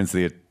evidence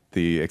that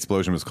the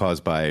explosion was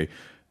caused by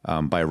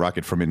a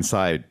rocket from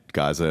inside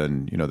Gaza.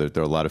 And, there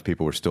are a lot of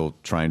people who are still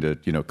trying to,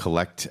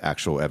 collect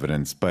actual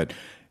evidence. But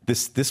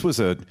this was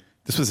an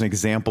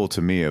example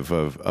to me of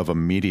a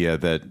media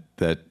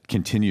that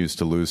continues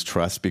to lose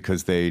trust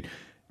because they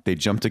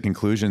jump to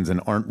conclusions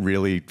and aren't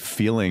really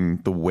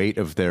feeling the weight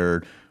of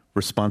their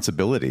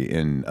responsibility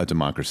in a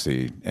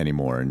democracy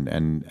anymore.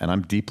 And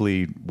I'm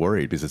deeply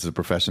worried because it's a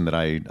profession that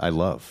I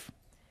love.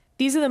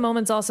 These are the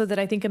moments also that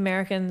I think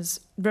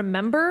Americans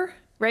remember,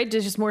 right?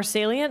 It's just more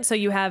salient. So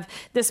you have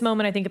this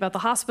moment, I think, about the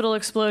hospital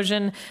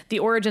explosion. The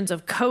origins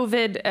of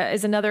COVID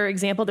is another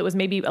example that was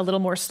maybe a little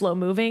more slow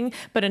moving,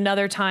 but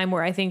another time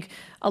where I think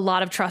a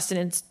lot of trust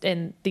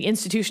in the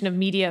institution of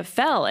media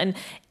fell. And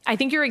I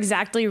think you're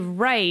exactly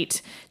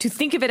right to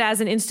think of it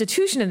as an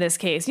institution in this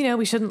case.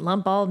 We shouldn't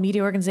lump all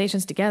media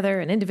organizations together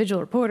and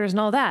individual reporters and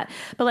all that.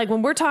 But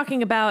when we're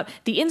talking about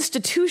the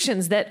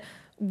institutions that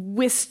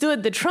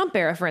withstood the Trump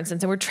era, for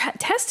instance, and were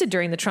tested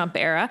during the Trump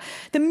era,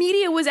 the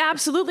media was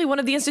absolutely one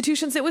of the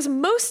institutions that was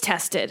most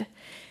tested.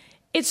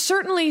 It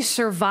certainly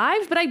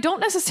survived, but I don't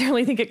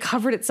necessarily think it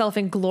covered itself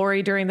in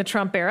glory during the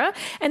Trump era.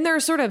 And there are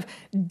sort of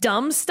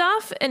dumb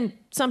stuff, and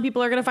some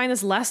people are going to find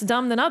this less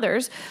dumb than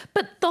others.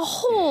 But the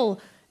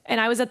whole, and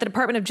I was at the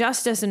Department of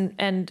Justice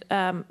and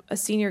a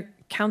senior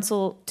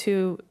counsel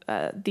to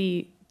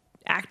the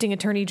acting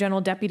Attorney General,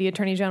 Deputy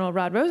Attorney General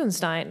Rod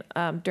Rosenstein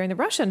during the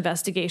Russia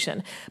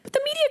investigation. But the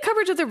media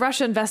coverage of the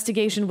Russia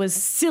investigation was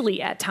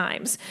silly at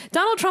times.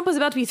 Donald Trump was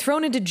about to be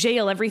thrown into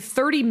jail every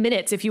 30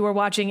 minutes if you were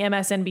watching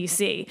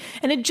MSNBC.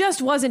 And it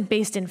just wasn't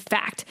based in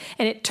fact.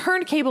 And it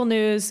turned cable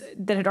news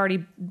that had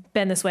already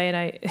been this way. And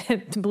I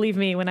believe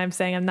me when I'm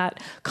saying I'm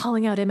not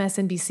calling out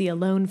MSNBC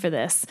alone for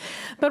this.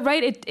 But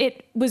right,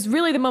 it was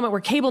really the moment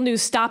where cable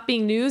news stopped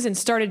being news and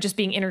started just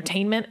being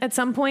entertainment at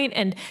some point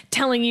and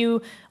telling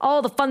you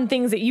all the fun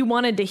things that you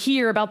wanted to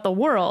hear about the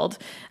world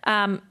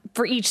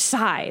for each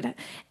side.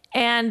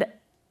 And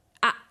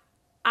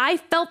I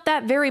felt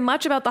that very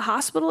much about the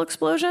hospital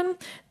explosion,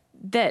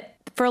 that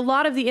for a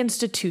lot of the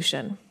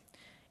institution,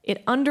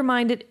 It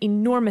undermined it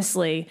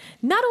enormously,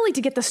 not only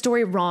to get the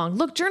story wrong.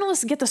 Look,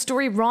 journalists get the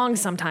story wrong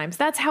sometimes.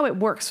 That's how it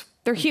works.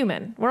 They're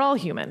human. We're all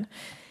human.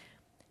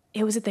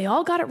 It was that they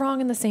all got it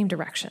wrong in the same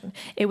direction.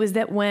 It was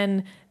that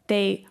when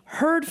they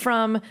heard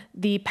from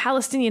the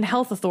Palestinian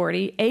Health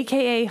Authority,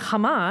 aka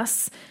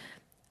Hamas,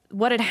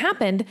 what had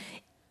happened,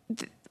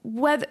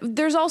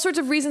 there's all sorts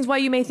of reasons why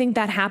you may think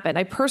that happened.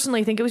 I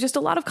personally think it was just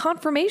a lot of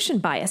confirmation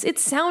bias. It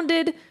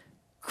sounded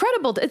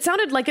credible. It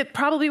sounded like it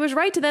probably was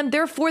right to them.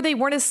 Therefore, they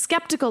weren't as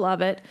skeptical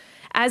of it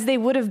as they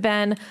would have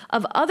been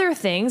of other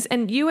things.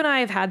 And you and I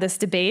have had this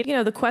debate,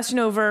 the question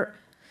over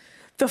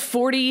the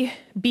 40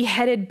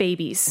 beheaded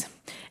babies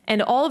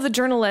and all of the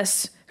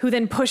journalists who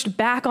then pushed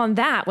back on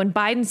that when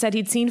Biden said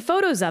he'd seen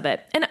photos of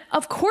it. And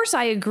of course,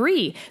 I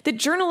agree that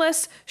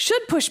journalists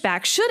should push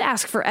back, should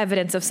ask for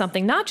evidence of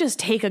something, not just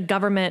take a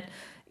government,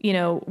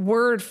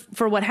 word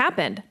for what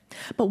happened.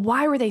 But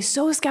why were they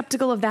so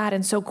skeptical of that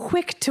and so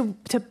quick to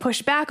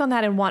push back on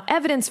that and want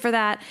evidence for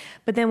that?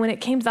 But then when it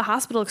came to the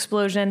hospital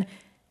explosion,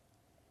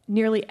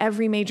 nearly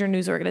every major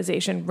news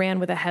organization ran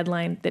with a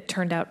headline that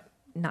turned out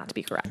not to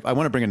be correct. I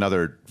want to bring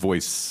another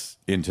voice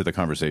into the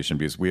conversation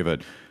because we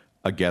have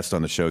a guest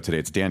on the show today.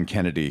 It's Dan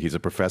Kennedy. He's a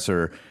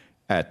professor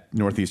at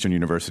Northeastern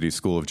University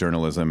School of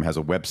Journalism, has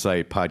a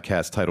website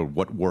podcast titled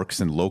What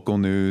Works in Local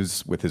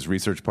News with his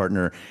research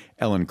partner,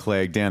 Ellen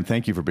Clegg. Dan,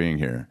 thank you for being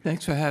here.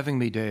 Thanks for having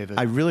me, David.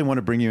 I really want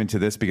to bring you into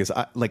this because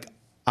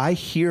I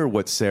hear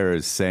what Sarah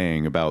is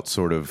saying about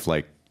sort of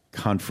like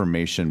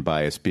confirmation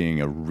bias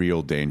being a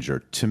real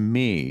danger. To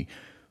me,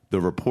 the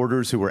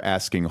reporters who were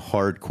asking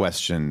hard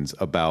questions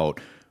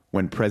about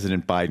when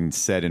President Biden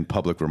said in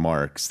public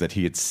remarks that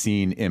he had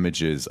seen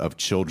images of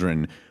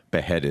children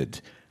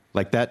beheaded,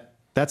 like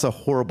that's a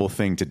horrible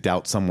thing to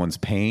doubt someone's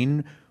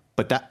pain.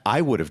 But that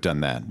I would have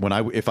done that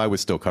if I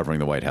was still covering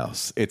the White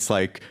House. It's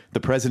like the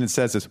president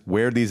says this,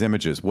 where are these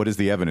images? What is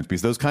the evidence?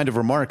 Because those kind of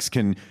remarks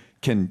can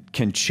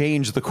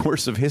change the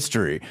course of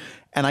history.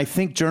 And I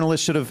think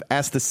journalists should have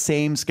asked the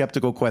same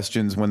skeptical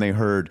questions when they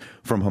heard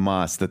from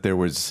Hamas that there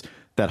was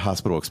that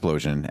hospital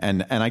explosion.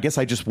 And I guess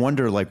I just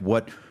wonder, like,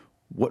 what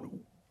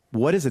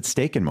is at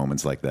stake in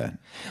moments like that?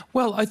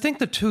 Well, I think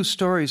the two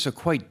stories are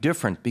quite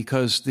different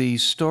because the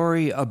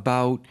story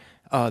about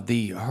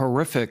the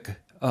horrific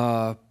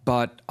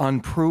but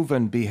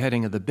unproven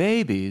beheading of the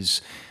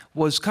babies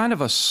was kind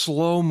of a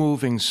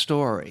slow-moving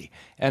story.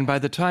 And by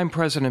the time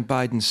President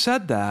Biden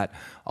said that,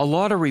 a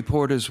lot of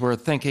reporters were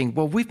thinking,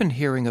 well, we've been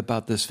hearing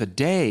about this for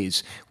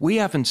days. We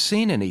haven't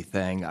seen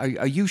anything.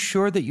 Are you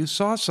sure that you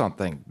saw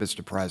something,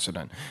 Mr.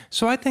 President?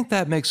 So I think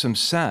that makes some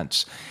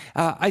sense.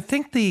 I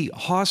think the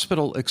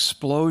hospital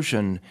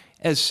explosion,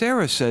 as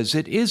Sarah says,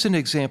 it is an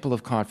example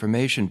of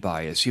confirmation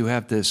bias. You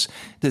have this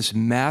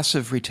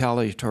massive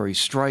retaliatory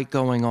strike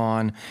going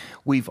on.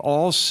 We've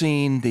all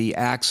seen the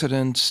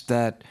accidents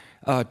that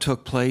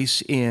took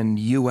place in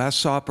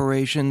U.S.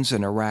 operations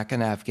in Iraq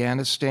and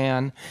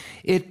Afghanistan.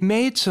 It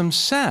made some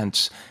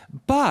sense,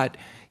 but,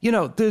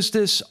 there's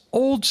this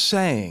old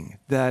saying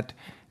that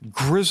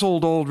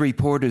grizzled old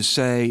reporters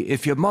say,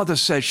 if your mother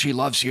says she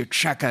loves you,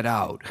 check it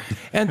out.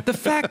 And the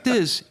fact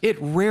is, it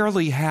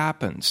rarely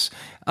happens.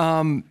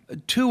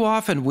 Too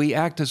often we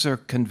act as a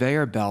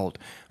conveyor belt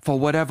for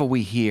whatever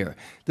we hear.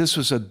 This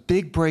was a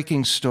big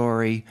breaking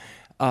story.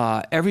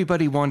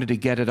 Everybody wanted to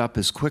get it up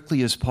as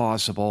quickly as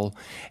possible.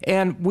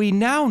 And we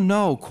now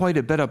know quite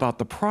a bit about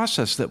the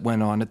process that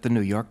went on at the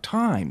New York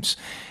Times.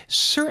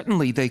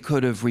 Certainly they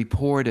could have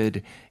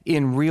reported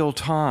in real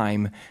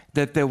time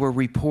that there were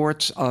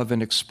reports of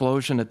an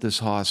explosion at this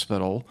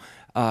hospital.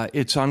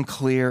 It's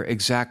unclear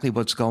exactly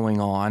what's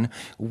going on.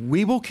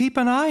 We will keep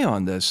an eye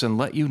on this and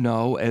let you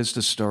know as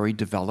the story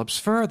develops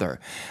further.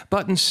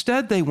 But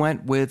instead, they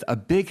went with a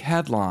big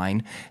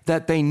headline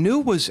that they knew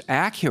was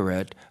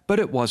accurate, but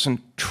it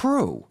wasn't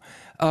true.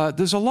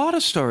 There's a lot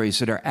of stories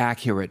that are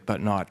accurate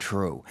but not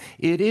true.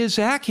 It is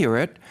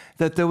accurate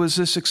that there was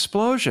this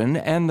explosion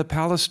and the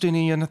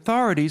Palestinian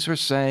authorities were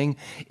saying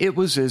it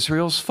was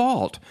Israel's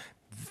fault.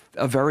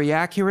 A very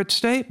accurate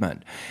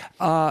statement.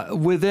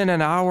 Within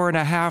an hour and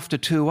a half to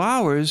 2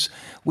 hours,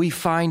 we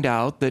find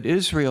out that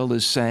Israel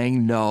is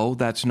saying, no,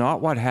 that's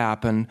not what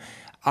happened.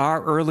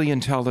 Our early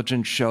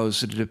intelligence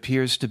shows that it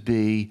appears to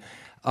be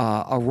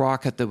a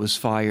rocket that was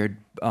fired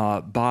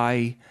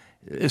by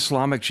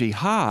Islamic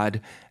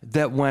Jihad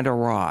that went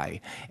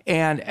awry.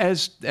 And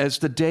as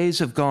the days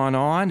have gone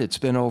on, it's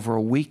been over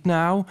a week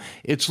now,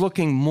 it's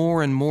looking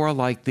more and more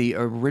like the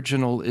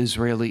original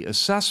Israeli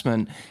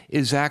assessment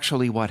is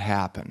actually what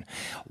happened.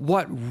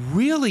 What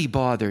really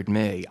bothered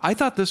me, I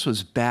thought this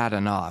was bad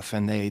enough,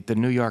 and the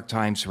New York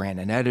Times ran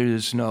an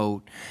editor's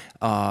note,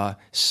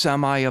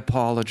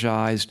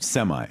 semi-apologized.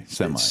 Semi.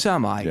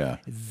 Yeah.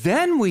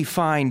 Then we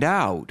find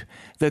out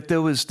that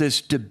there was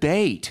this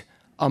debate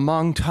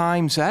among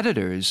Times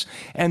editors,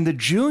 and the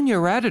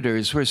junior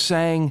editors were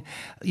saying,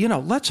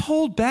 let's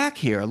hold back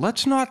here.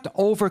 Let's not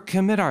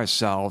overcommit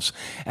ourselves.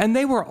 And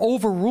they were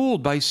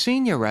overruled by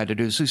senior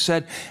editors who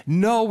said,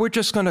 no, we're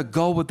just going to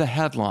go with the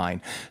headline.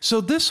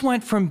 So this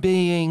went from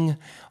being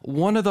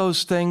one of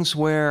those things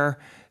where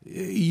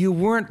you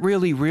weren't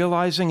really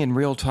realizing in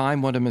real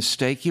time what a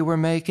mistake you were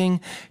making,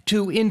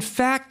 to, in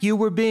fact, you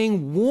were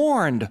being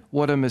warned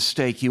what a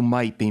mistake you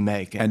might be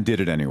making. And did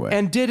it anyway.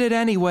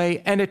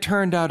 And it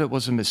turned out it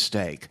was a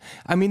mistake.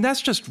 I mean,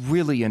 that's just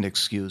really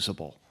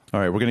inexcusable. All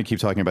right, we're going to keep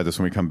talking about this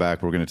when we come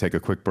back. We're going to take a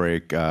quick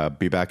break,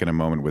 be back in a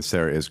moment with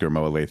Sarah Isgur,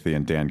 Mo Alethi,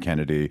 and Dan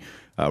Kennedy.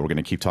 We're going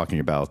to keep talking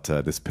about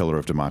this pillar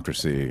of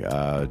democracy,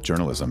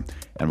 journalism,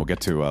 and we'll get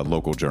to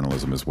local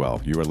journalism as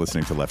well. You are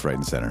listening to Left, Right,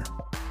 and Center.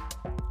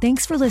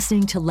 Thanks for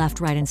listening to Left,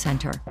 Right, and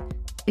Center.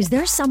 Is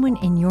there someone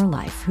in your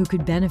life who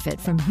could benefit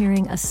from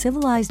hearing a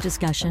civilized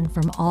discussion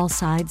from all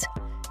sides?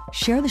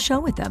 Share the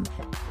show with them.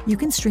 You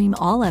can stream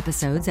all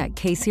episodes at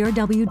kcrw.com/LRC,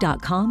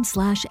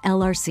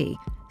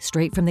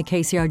 straight from the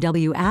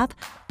KCRW app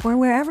or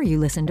wherever you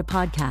listen to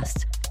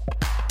podcasts.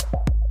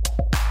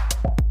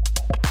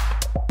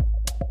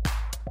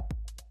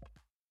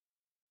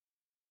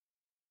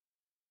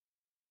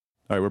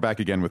 All right, we're back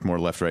again with more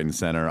Left, Right, and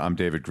Center. I'm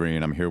David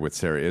Green. I'm here with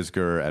Sarah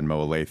Isgur and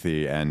Mo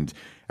Alethi, and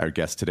our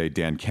guest today,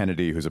 Dan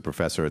Kennedy, who's a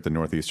professor at the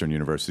Northeastern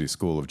University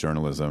School of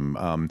Journalism.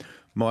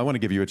 Mo, I want to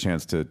give you a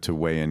chance to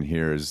weigh in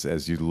here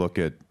as you look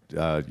at,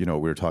 what we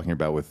were talking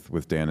about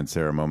with Dan and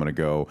Sarah a moment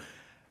ago,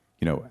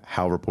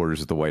 how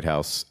reporters at the White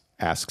House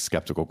ask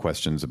skeptical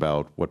questions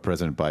about what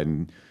President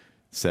Biden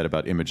said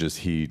about images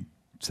he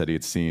said he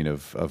had seen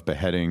of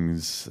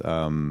beheadings,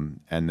 and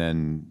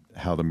then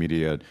how the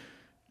media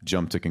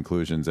jumped to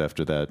conclusions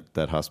after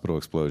that hospital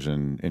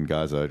explosion in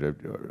Gaza.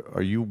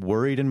 Are you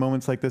worried in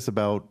moments like this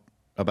about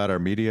our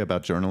media,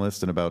 about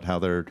journalists, and about how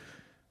they're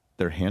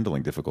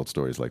handling difficult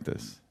stories like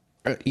this?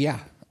 Yeah,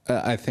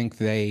 I think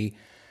they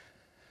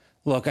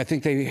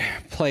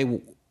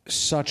play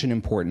such an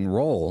important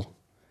role,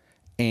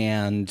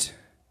 and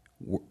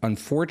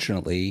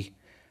unfortunately,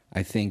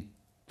 I think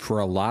for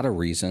a lot of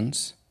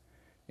reasons,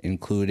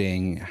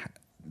 including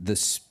the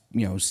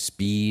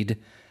speed,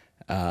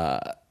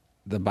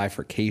 the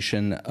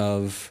bifurcation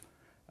of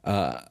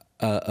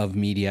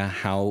media,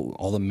 how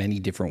all the many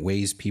different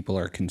ways people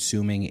are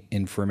consuming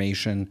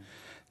information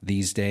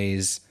these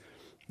days,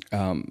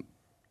 the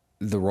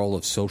role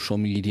of social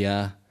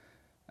media,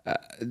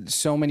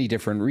 so many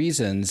different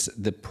reasons,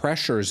 the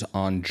pressures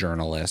on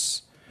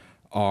journalists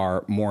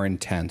are more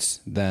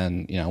intense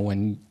than,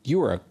 when you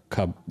were a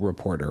cub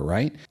reporter,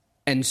 right?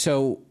 And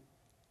so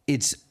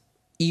it's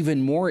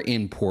even more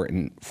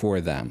important for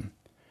them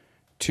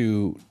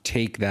to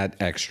take that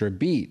extra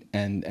beat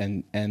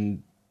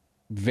and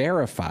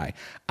verify.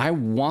 I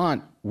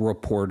want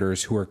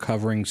reporters who are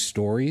covering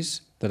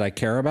stories that I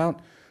care about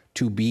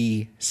to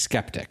be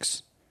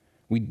skeptics.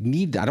 I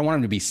don't want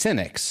them to be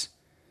cynics,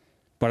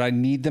 but I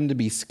need them to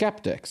be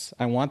skeptics.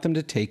 I want them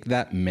to take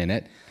that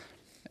minute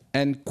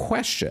and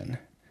question.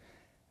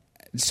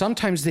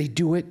 Sometimes they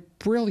do it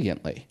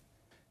brilliantly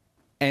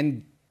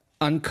and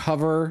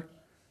uncover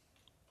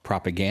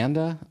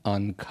propaganda,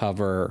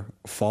 uncover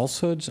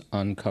falsehoods,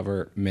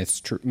 uncover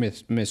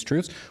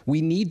mistruths.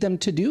 We need them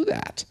to do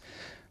that.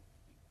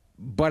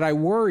 But I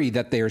worry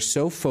that they are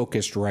so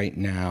focused right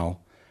now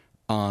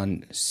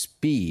on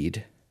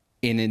speed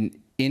in an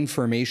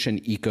information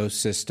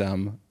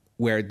ecosystem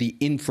where the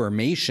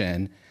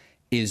information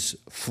is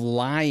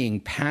flying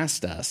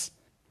past us,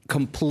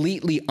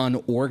 completely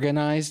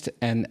unorganized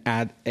and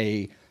at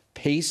a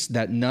pace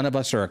that none of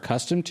us are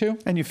accustomed to.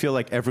 And you feel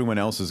like everyone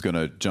else is going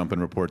to jump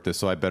and report this,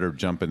 so I better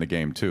jump in the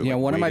game too. Yeah,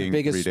 one of my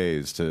biggest 3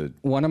 days to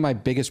one of my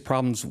biggest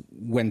problems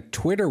when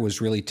Twitter was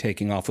really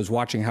taking off was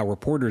watching how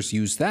reporters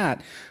use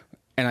that,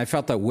 and I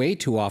felt that way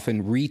too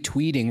often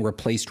retweeting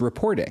replaced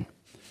reporting.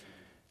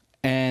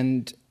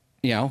 And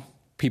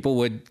people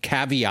would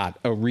caveat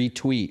a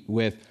retweet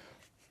with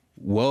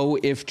 "woe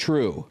if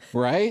true,"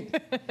 right?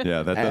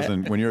 Yeah, that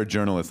doesn't. When you're a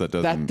journalist,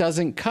 that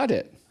doesn't cut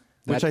it.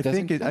 Which I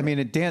think,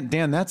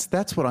 Dan,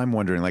 that's what I'm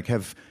wondering. Like,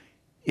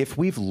 if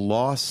we've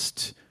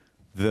lost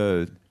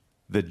the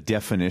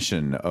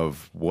definition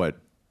of what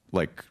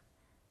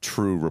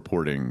true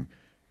reporting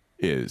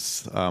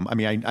is.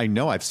 I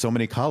know I have so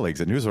many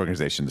colleagues at news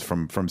organizations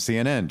from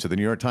CNN to the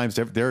New York Times.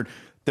 They're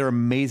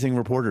amazing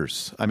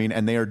reporters.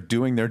 And they are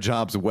doing their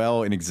jobs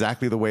well in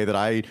exactly the way that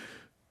I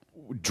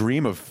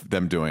dream of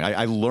them doing.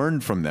 I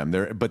learned from them.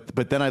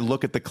 But then I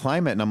look at the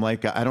climate and I'm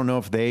like, I don't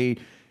know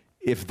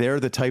if they're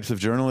the types of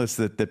journalists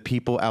that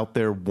people out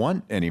there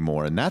want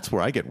anymore. And that's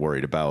where I get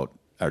worried about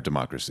our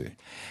democracy.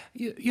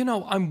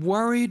 I'm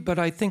worried, but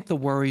I think the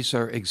worries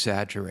are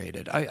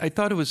exaggerated. I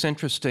thought it was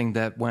interesting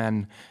that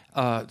when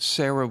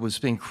Sarah was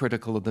being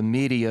critical of the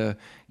media,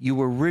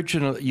 you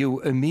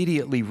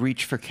immediately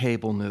reached for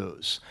cable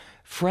news.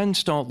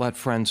 Friends don't let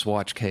friends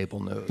watch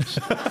cable news.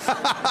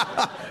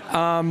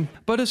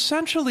 But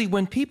essentially,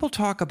 when people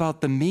talk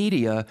about the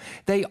media,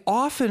 they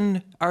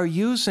often are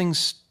using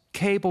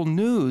cable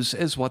news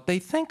as what they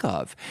think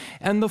of.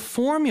 And the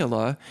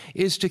formula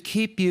is to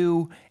keep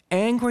you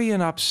angry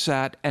and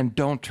upset and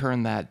don't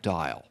turn that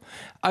dial.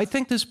 I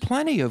think there's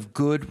plenty of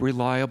good,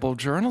 reliable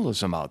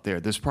journalism out there.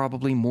 There's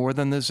probably more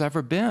than there's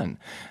ever been.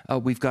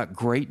 We've got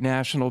great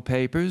national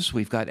papers.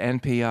 We've got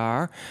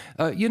NPR.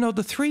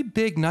 The three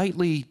big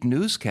nightly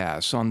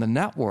newscasts on the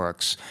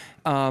networks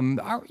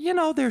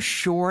they're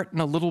short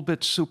and a little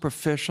bit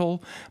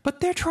superficial, but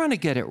they're trying to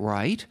get it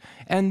right.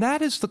 And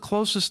that is the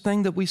closest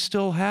thing that we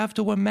still have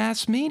to a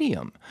mass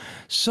medium.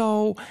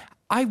 So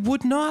I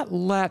would not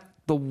let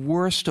the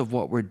worst of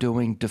what we're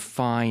doing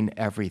define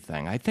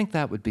everything. I think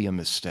that would be a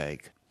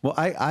mistake. Well,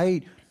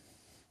 I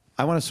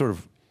want to sort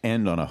of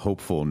end on a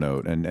hopeful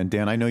note. And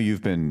Dan, I know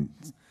you've been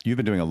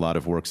doing a lot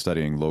of work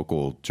studying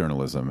local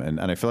journalism. And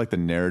I feel like the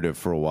narrative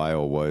for a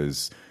while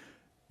was,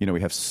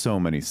 we have so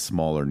many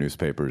smaller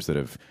newspapers that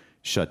have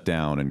shut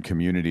down, and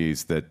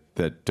communities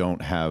that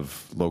don't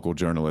have local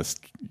journalists,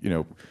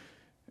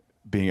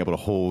 being able to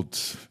hold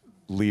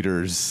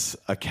leaders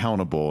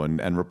accountable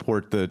and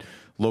report the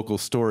local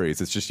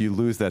stories. It's just you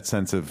lose that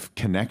sense of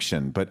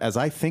connection. But as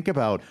I think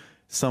about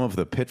some of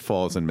the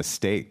pitfalls and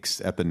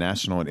mistakes at the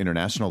national and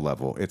international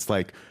level, it's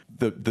like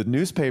the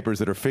newspapers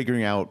that are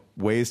figuring out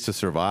ways to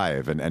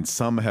survive, and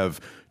some have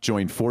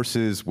joined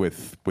forces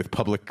with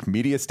public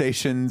media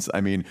stations.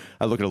 I mean,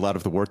 I look at a lot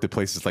of the work that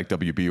places like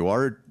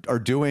WBUR are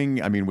doing,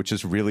 which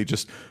is really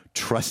just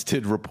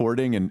trusted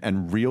reporting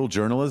and real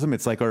journalism.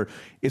 It's like,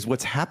 is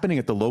what's happening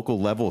at the local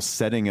level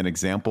setting an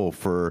example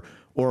for,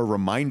 or a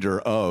reminder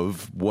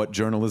of what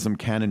journalism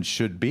can and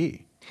should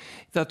be?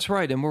 That's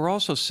right. And we're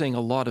also seeing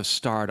a lot of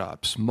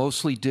startups,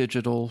 mostly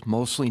digital,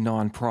 mostly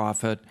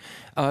nonprofit.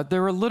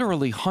 There are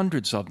literally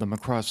hundreds of them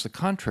across the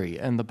country.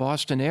 And the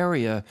Boston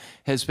area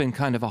has been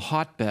kind of a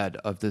hotbed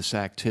of this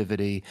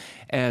activity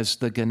as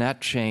the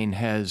Gannett chain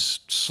has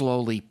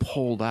slowly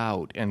pulled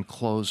out and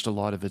closed a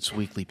lot of its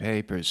weekly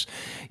papers.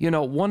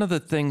 One of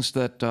the things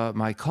that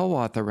my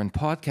co-author and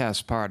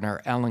podcast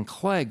partner, Alan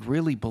Clegg,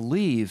 really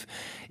believe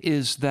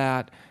is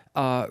that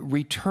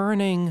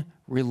returning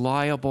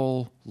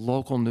reliable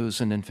local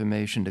news and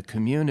information to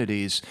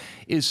communities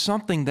is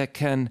something that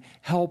can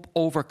help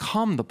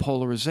overcome the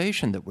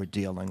polarization that we're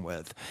dealing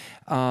with.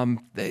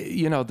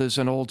 There's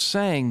an old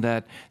saying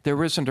that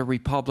there isn't a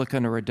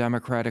Republican or a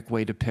Democratic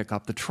way to pick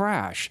up the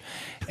trash.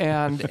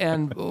 And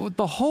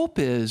the hope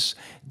is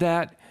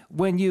that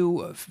when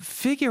you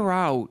figure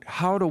out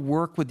how to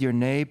work with your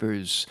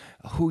neighbors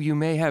who you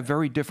may have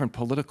very different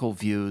political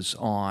views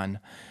on,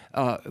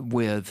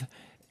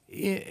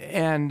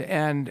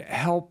 and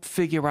help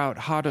figure out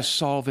how to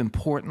solve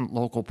important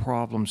local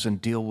problems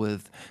and deal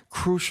with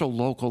crucial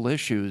local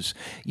issues,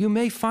 you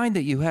may find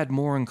that you had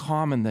more in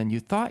common than you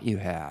thought you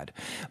had.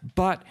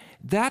 But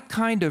that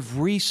kind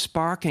of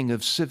re-sparking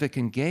of civic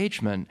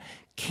engagement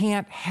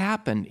can't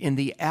happen in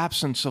the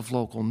absence of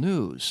local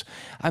news.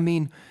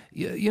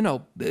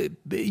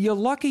 You're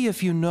lucky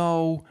if you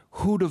know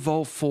who to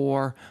vote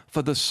for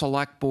the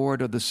select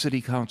board or the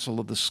city council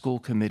or the school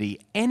committee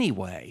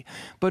anyway.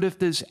 But if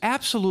there's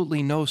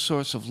absolutely no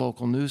source of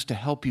local news to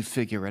help you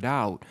figure it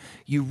out,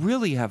 you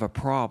really have a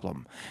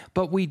problem.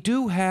 But we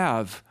do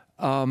have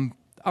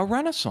a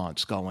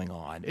renaissance going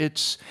on.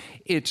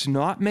 It's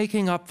not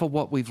making up for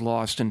what we've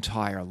lost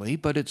entirely,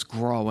 but it's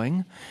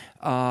growing.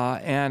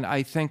 And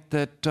I think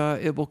that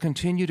it will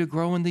continue to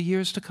grow in the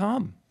years to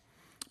come.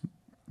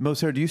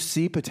 Moser, do you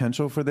see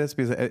potential for this?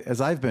 Because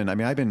as I've been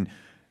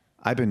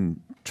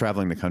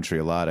traveling the country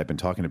a lot. I've been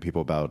talking to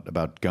people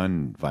about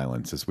gun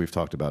violence, as we've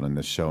talked about on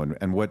this show.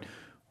 And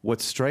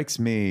what strikes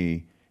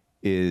me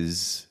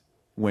is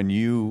when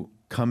you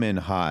come in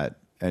hot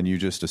and you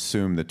just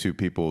assume that two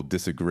people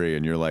disagree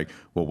and you're like,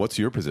 well, what's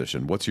your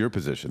position? What's your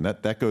position?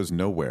 That goes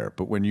nowhere.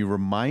 But when you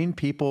remind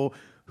people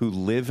who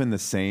live in the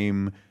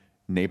same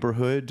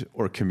neighborhood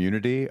or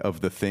community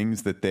of the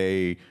things that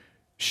they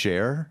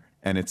share,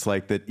 and it's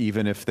like that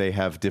even if they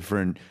have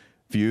different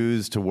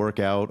views to work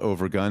out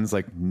over guns,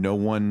 like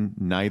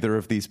neither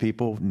of these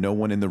people, no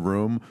one in the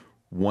room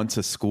wants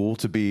a school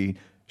to be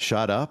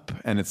shot up,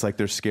 and it's like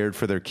they're scared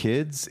for their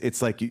kids.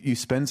 It's like you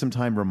spend some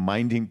time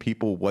reminding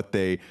people what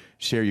they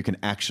share, you can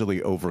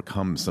actually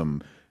overcome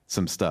some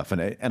stuff.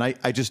 And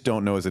I just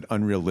don't know, is it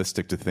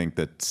unrealistic to think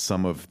that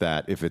some of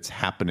that, if it's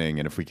happening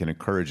and if we can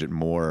encourage it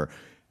more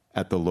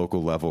at the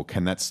local level,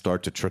 can that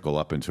start to trickle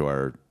up into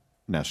our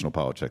national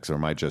politics? Or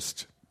am I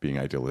just being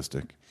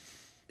idealistic?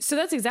 So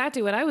that's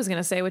exactly what I was going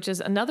to say, which is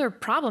another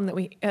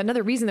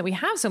reason that we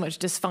have so much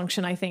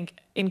dysfunction, I think,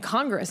 in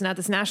Congress and at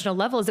this national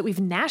level is that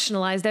we've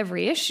nationalized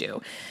every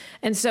issue.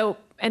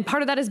 And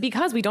part of that is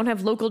because we don't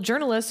have local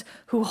journalists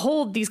who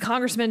hold these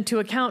congressmen to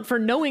account for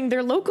knowing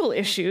their local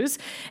issues.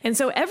 And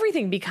so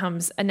everything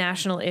becomes a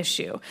national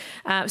issue.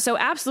 So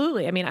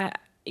absolutely.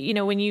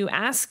 When you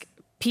ask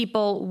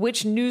people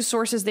which news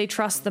sources they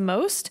trust the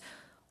most,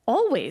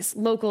 always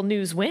local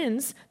news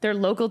wins. Their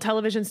local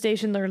television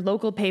station, their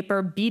local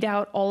paper beat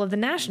out all of the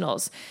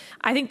nationals.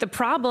 I think the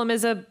problem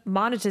is a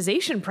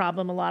monetization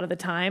problem a lot of the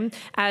time.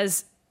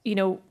 As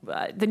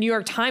the New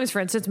York Times, for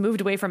instance,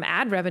 moved away from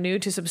ad revenue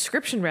to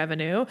subscription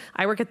revenue.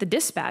 I work at the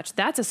Dispatch.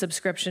 That's a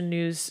subscription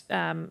news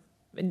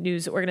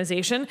news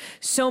organization.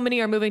 So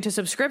many are moving to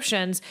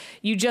subscriptions.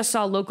 You just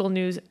saw local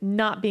news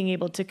not being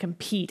able to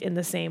compete in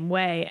the same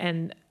way.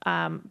 And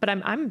but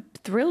I'm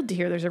thrilled to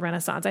hear there's a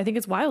renaissance. I think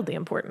it's wildly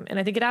important. And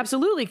I think it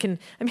absolutely can.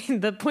 I mean,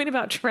 the point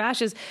about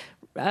trash is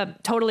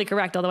totally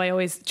correct, although I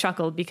always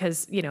chuckled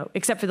because,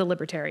 except for the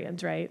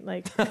libertarians, right?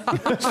 Like,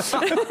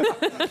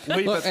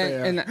 Look,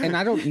 and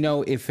I don't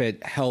know if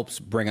it helps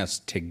bring us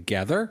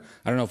together.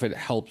 I don't know if it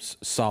helps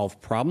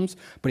solve problems,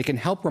 but it can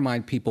help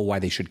remind people why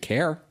they should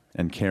care.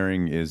 And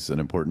caring is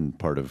an important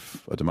part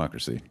of a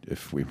democracy.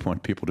 If we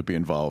want people to be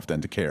involved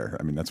and to care,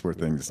 I mean, that's where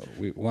things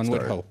one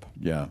start. would hope.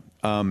 Yeah.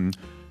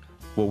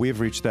 Well, we have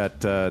reached that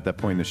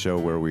point in the show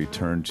where we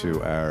turn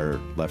to our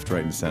left,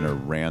 right, and center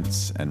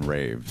rants and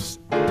raves.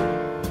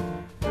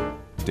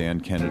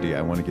 Dan Kennedy,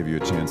 I want to give you a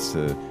chance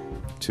to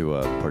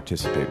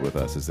participate with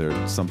us. Is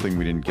there something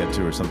we didn't get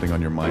to or something on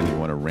your mind you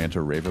want to rant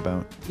or rave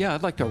about? Yeah,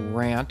 I'd like to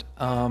rant.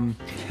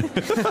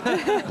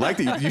 Like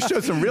you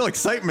showed some real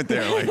excitement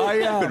there.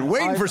 Like, I've been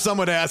waiting for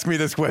someone to ask me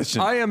this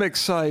question. I am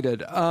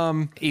excited.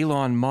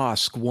 Elon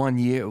Musk, one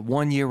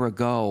year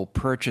ago,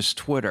 purchased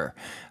Twitter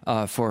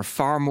for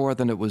far more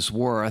than it was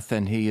worth,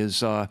 and he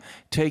has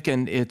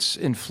taken its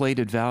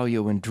inflated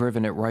value and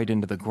driven it right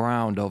into the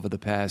ground over the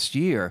past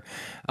year,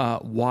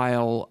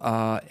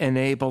 while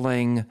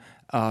enabling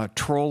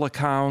troll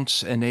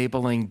accounts,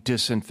 enabling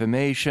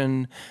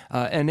disinformation,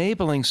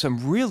 enabling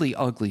some really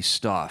ugly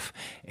stuff.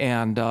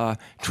 And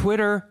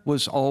Twitter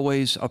was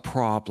always a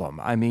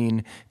problem. I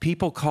mean,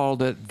 people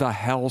called it the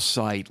hell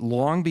site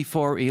long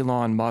before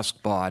Elon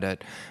Musk bought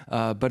it,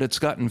 but it's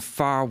gotten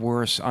far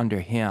worse under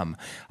him.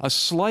 A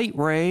slight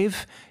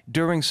rave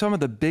during some of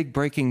the big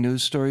breaking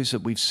news stories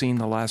that we've seen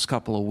the last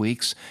couple of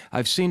weeks.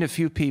 I've seen a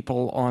few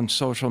people on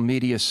social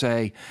media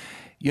say,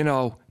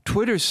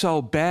 Twitter's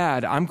so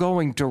bad, I'm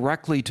going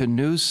directly to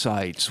news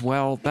sites.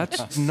 Well,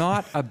 that's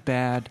not a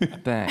bad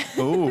thing.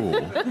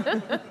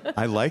 Oh,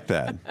 I like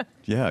that.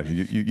 Yeah,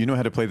 you know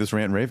how to play this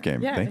rant and rave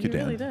game. Yeah, Thank you,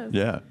 Dan. Really does.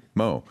 Yeah.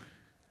 Mo.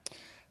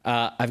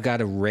 I've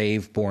got a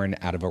rave born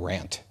out of a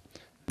rant.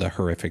 The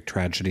horrific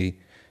tragedy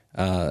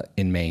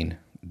in Maine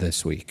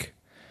this week.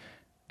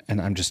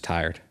 And I'm just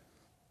tired.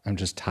 I'm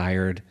just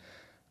tired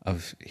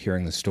of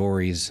hearing the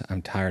stories.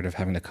 I'm tired of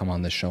having to come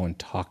on the show and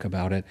talk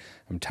about it.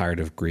 I'm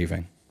tired of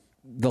grieving.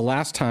 The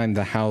last time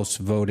the House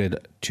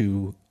voted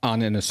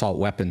on an assault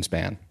weapons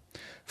ban,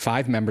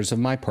 5 members of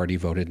my party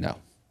voted no.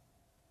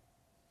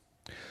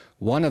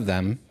 One of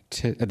them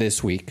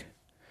this week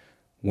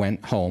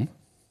went home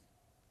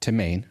to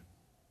Maine,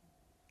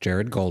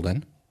 Jared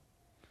Golden,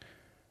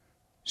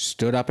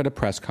 stood up at a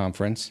press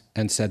conference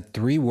and said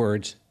 3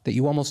 words that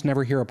you almost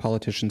never hear a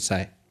politician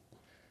say.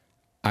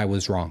 I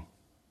was wrong.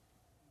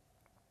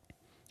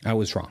 I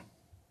was wrong.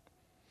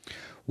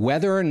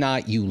 Whether or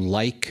not you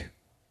like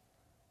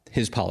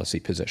his policy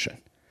position,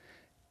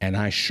 and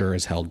I sure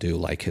as hell do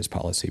like his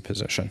policy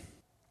position,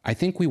 I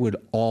think we would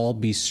all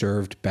be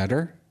served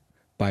better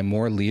by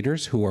more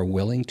leaders who are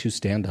willing to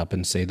stand up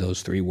and say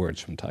those 3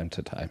 words from time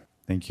to time.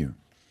 Thank you.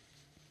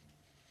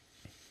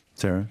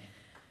 Sarah?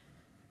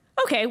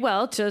 Okay,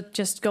 well, to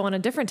just go on a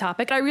different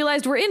topic, I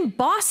realized we're in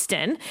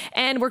Boston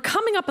and we're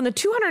coming up on the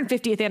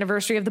 250th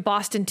anniversary of the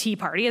Boston Tea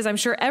Party. As I'm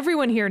sure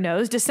everyone here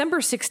knows,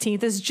 December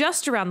 16th is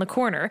just around the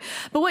corner.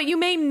 But what you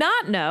may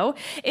not know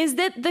is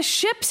that the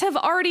ships have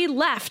already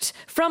left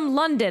from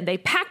London. They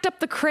packed up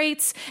the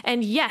crates,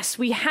 and yes,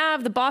 we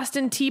have the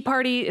Boston Tea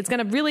Party. It's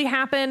going to really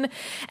happen.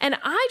 And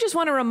I just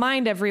want to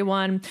remind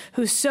everyone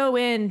who's so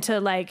into,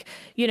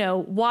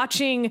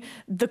 watching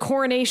the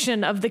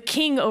coronation of the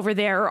king over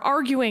there, or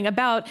arguing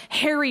about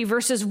Harry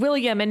versus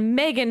William and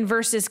Meghan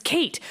versus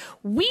Kate.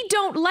 We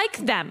don't like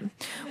them.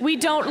 We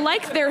don't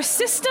like their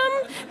system.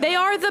 They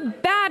are the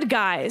bad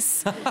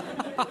guys.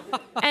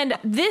 And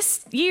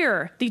this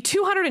year, the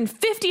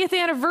 250th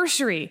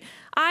anniversary,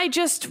 I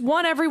just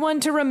want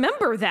everyone to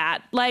remember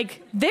that.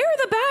 Like, they're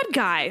the bad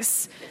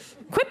guys.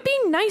 Quit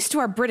being nice to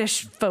our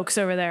British folks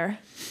over there.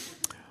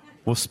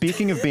 Well,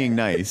 speaking of being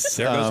nice,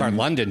 there goes our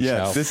London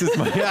show. This is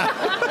my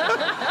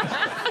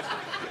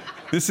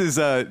This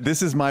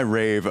is my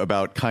rave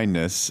about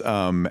kindness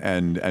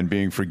and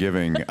being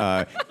forgiving.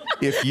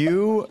 If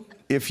you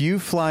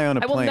fly on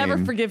a plane, I will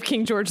never forgive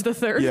King George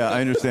III. Yeah,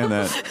 I understand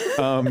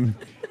that.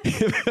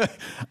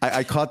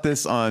 I caught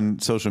this on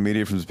social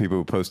media from some people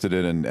who posted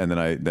it, and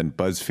then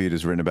BuzzFeed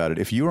has written about it.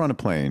 If you were on a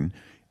plane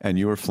and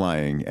you were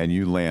flying and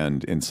you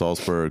land in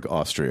Salzburg,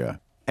 Austria,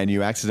 and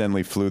you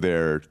accidentally flew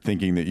there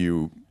thinking that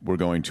you were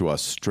going to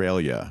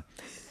Australia,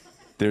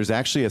 there's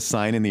actually a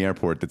sign in the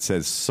airport that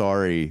says,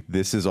 "Sorry,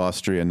 this is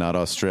Austria, not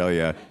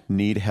Australia.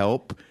 Need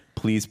help?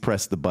 Please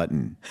press the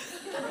button."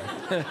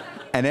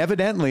 And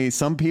evidently,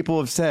 some people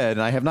have said,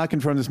 and I have not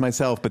confirmed this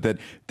myself, but that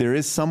there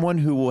is someone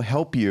who will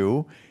help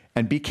you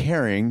and be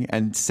caring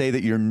and say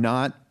that you're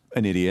not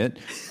an idiot,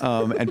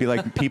 and be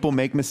like, people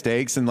make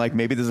mistakes, and like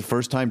maybe there's a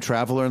first-time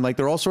traveler, and like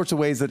there are all sorts of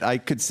ways that I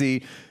could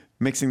see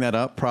mixing that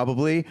up,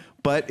 probably,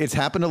 but it's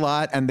happened a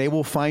lot, and they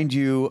will find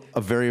you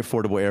a very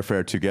affordable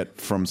airfare to get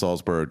from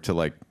Salzburg to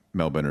like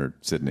Melbourne or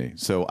Sydney.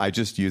 So I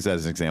just use that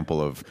as an example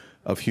of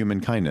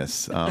human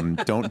kindness.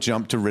 Don't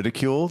jump to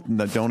ridicule.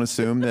 Don't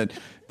assume that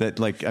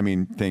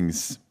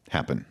things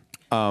happen.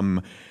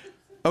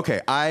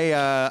 Okay,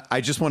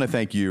 I just want to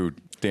thank you,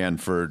 Dan,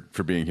 for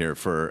being here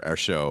for our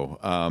show.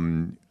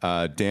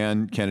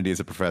 Dan Kennedy is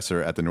a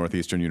professor at the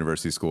Northeastern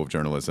University School of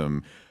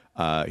Journalism.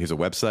 He has a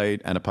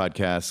website and a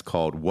podcast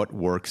called What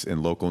Works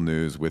in Local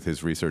News with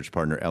his research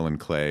partner, Ellen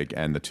Clegg.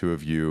 And the two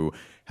of you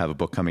have a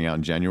book coming out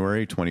in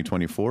January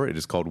 2024. It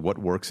is called What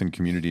Works in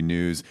Community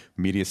News,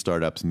 Media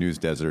Startups, News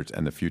Deserts,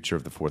 and the Future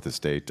of the Fourth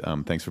Estate.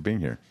 Thanks for being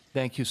here.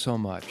 Thank you so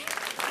much.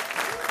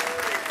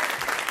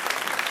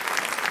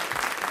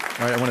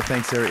 All right, I want to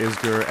thank Sarah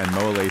Isgur and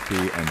Moa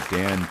Lathy and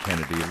Dan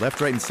Kennedy.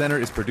 Left, Right, and Center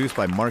is produced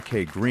by Mark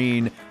K.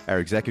 Green. Our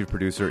executive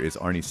producer is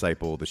Arnie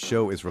Seipel. The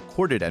show is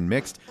recorded and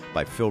mixed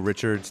by Phil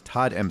Richards.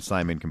 Todd M.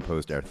 Simon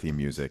composed our theme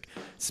music.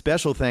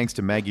 Special thanks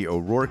to Maggie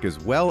O'Rourke, as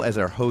well as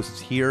our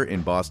hosts here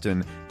in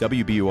Boston,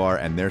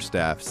 WBUR and their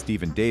staff,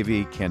 Stephen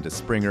Davey, Candace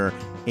Springer,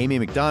 Amy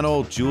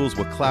McDonald, Jules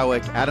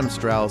Waclawick, Adam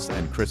Strauss,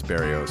 and Chris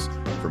Barrios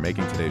for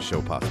making today's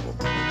show possible.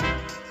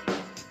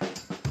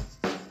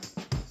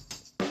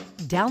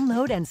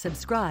 Download and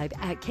subscribe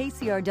at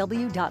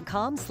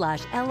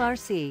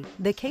kcrw.com/LRC,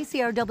 the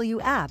KCRW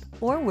app,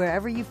 or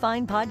wherever you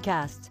find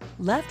podcasts.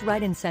 Left,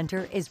 Right, and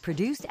Center is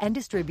produced and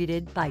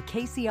distributed by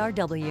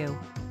KCRW.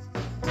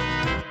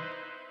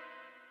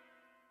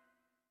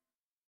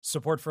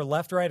 Support for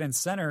Left, Right, and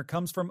Center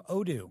comes from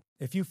Odoo.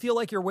 If you feel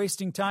like you're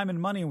wasting time and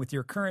money with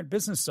your current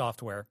business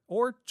software,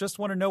 or just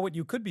want to know what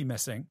you could be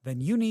missing, then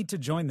you need to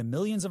join the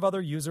millions of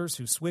other users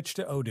who switch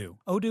to Odoo.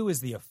 Odoo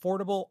is the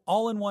affordable,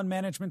 all-in-one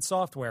management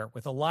software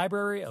with a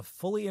library of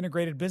fully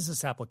integrated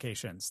business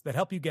applications that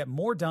help you get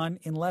more done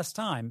in less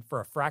time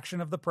for a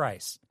fraction of the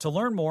price. To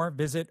learn more,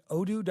 visit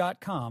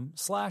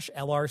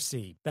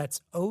odoo.com/LRC. That's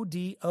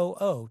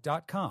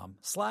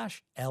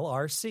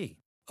ODOO.com/LRC.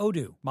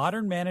 Odoo,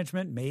 modern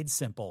management made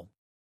simple.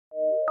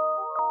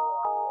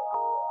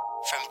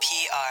 From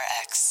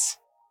PRX.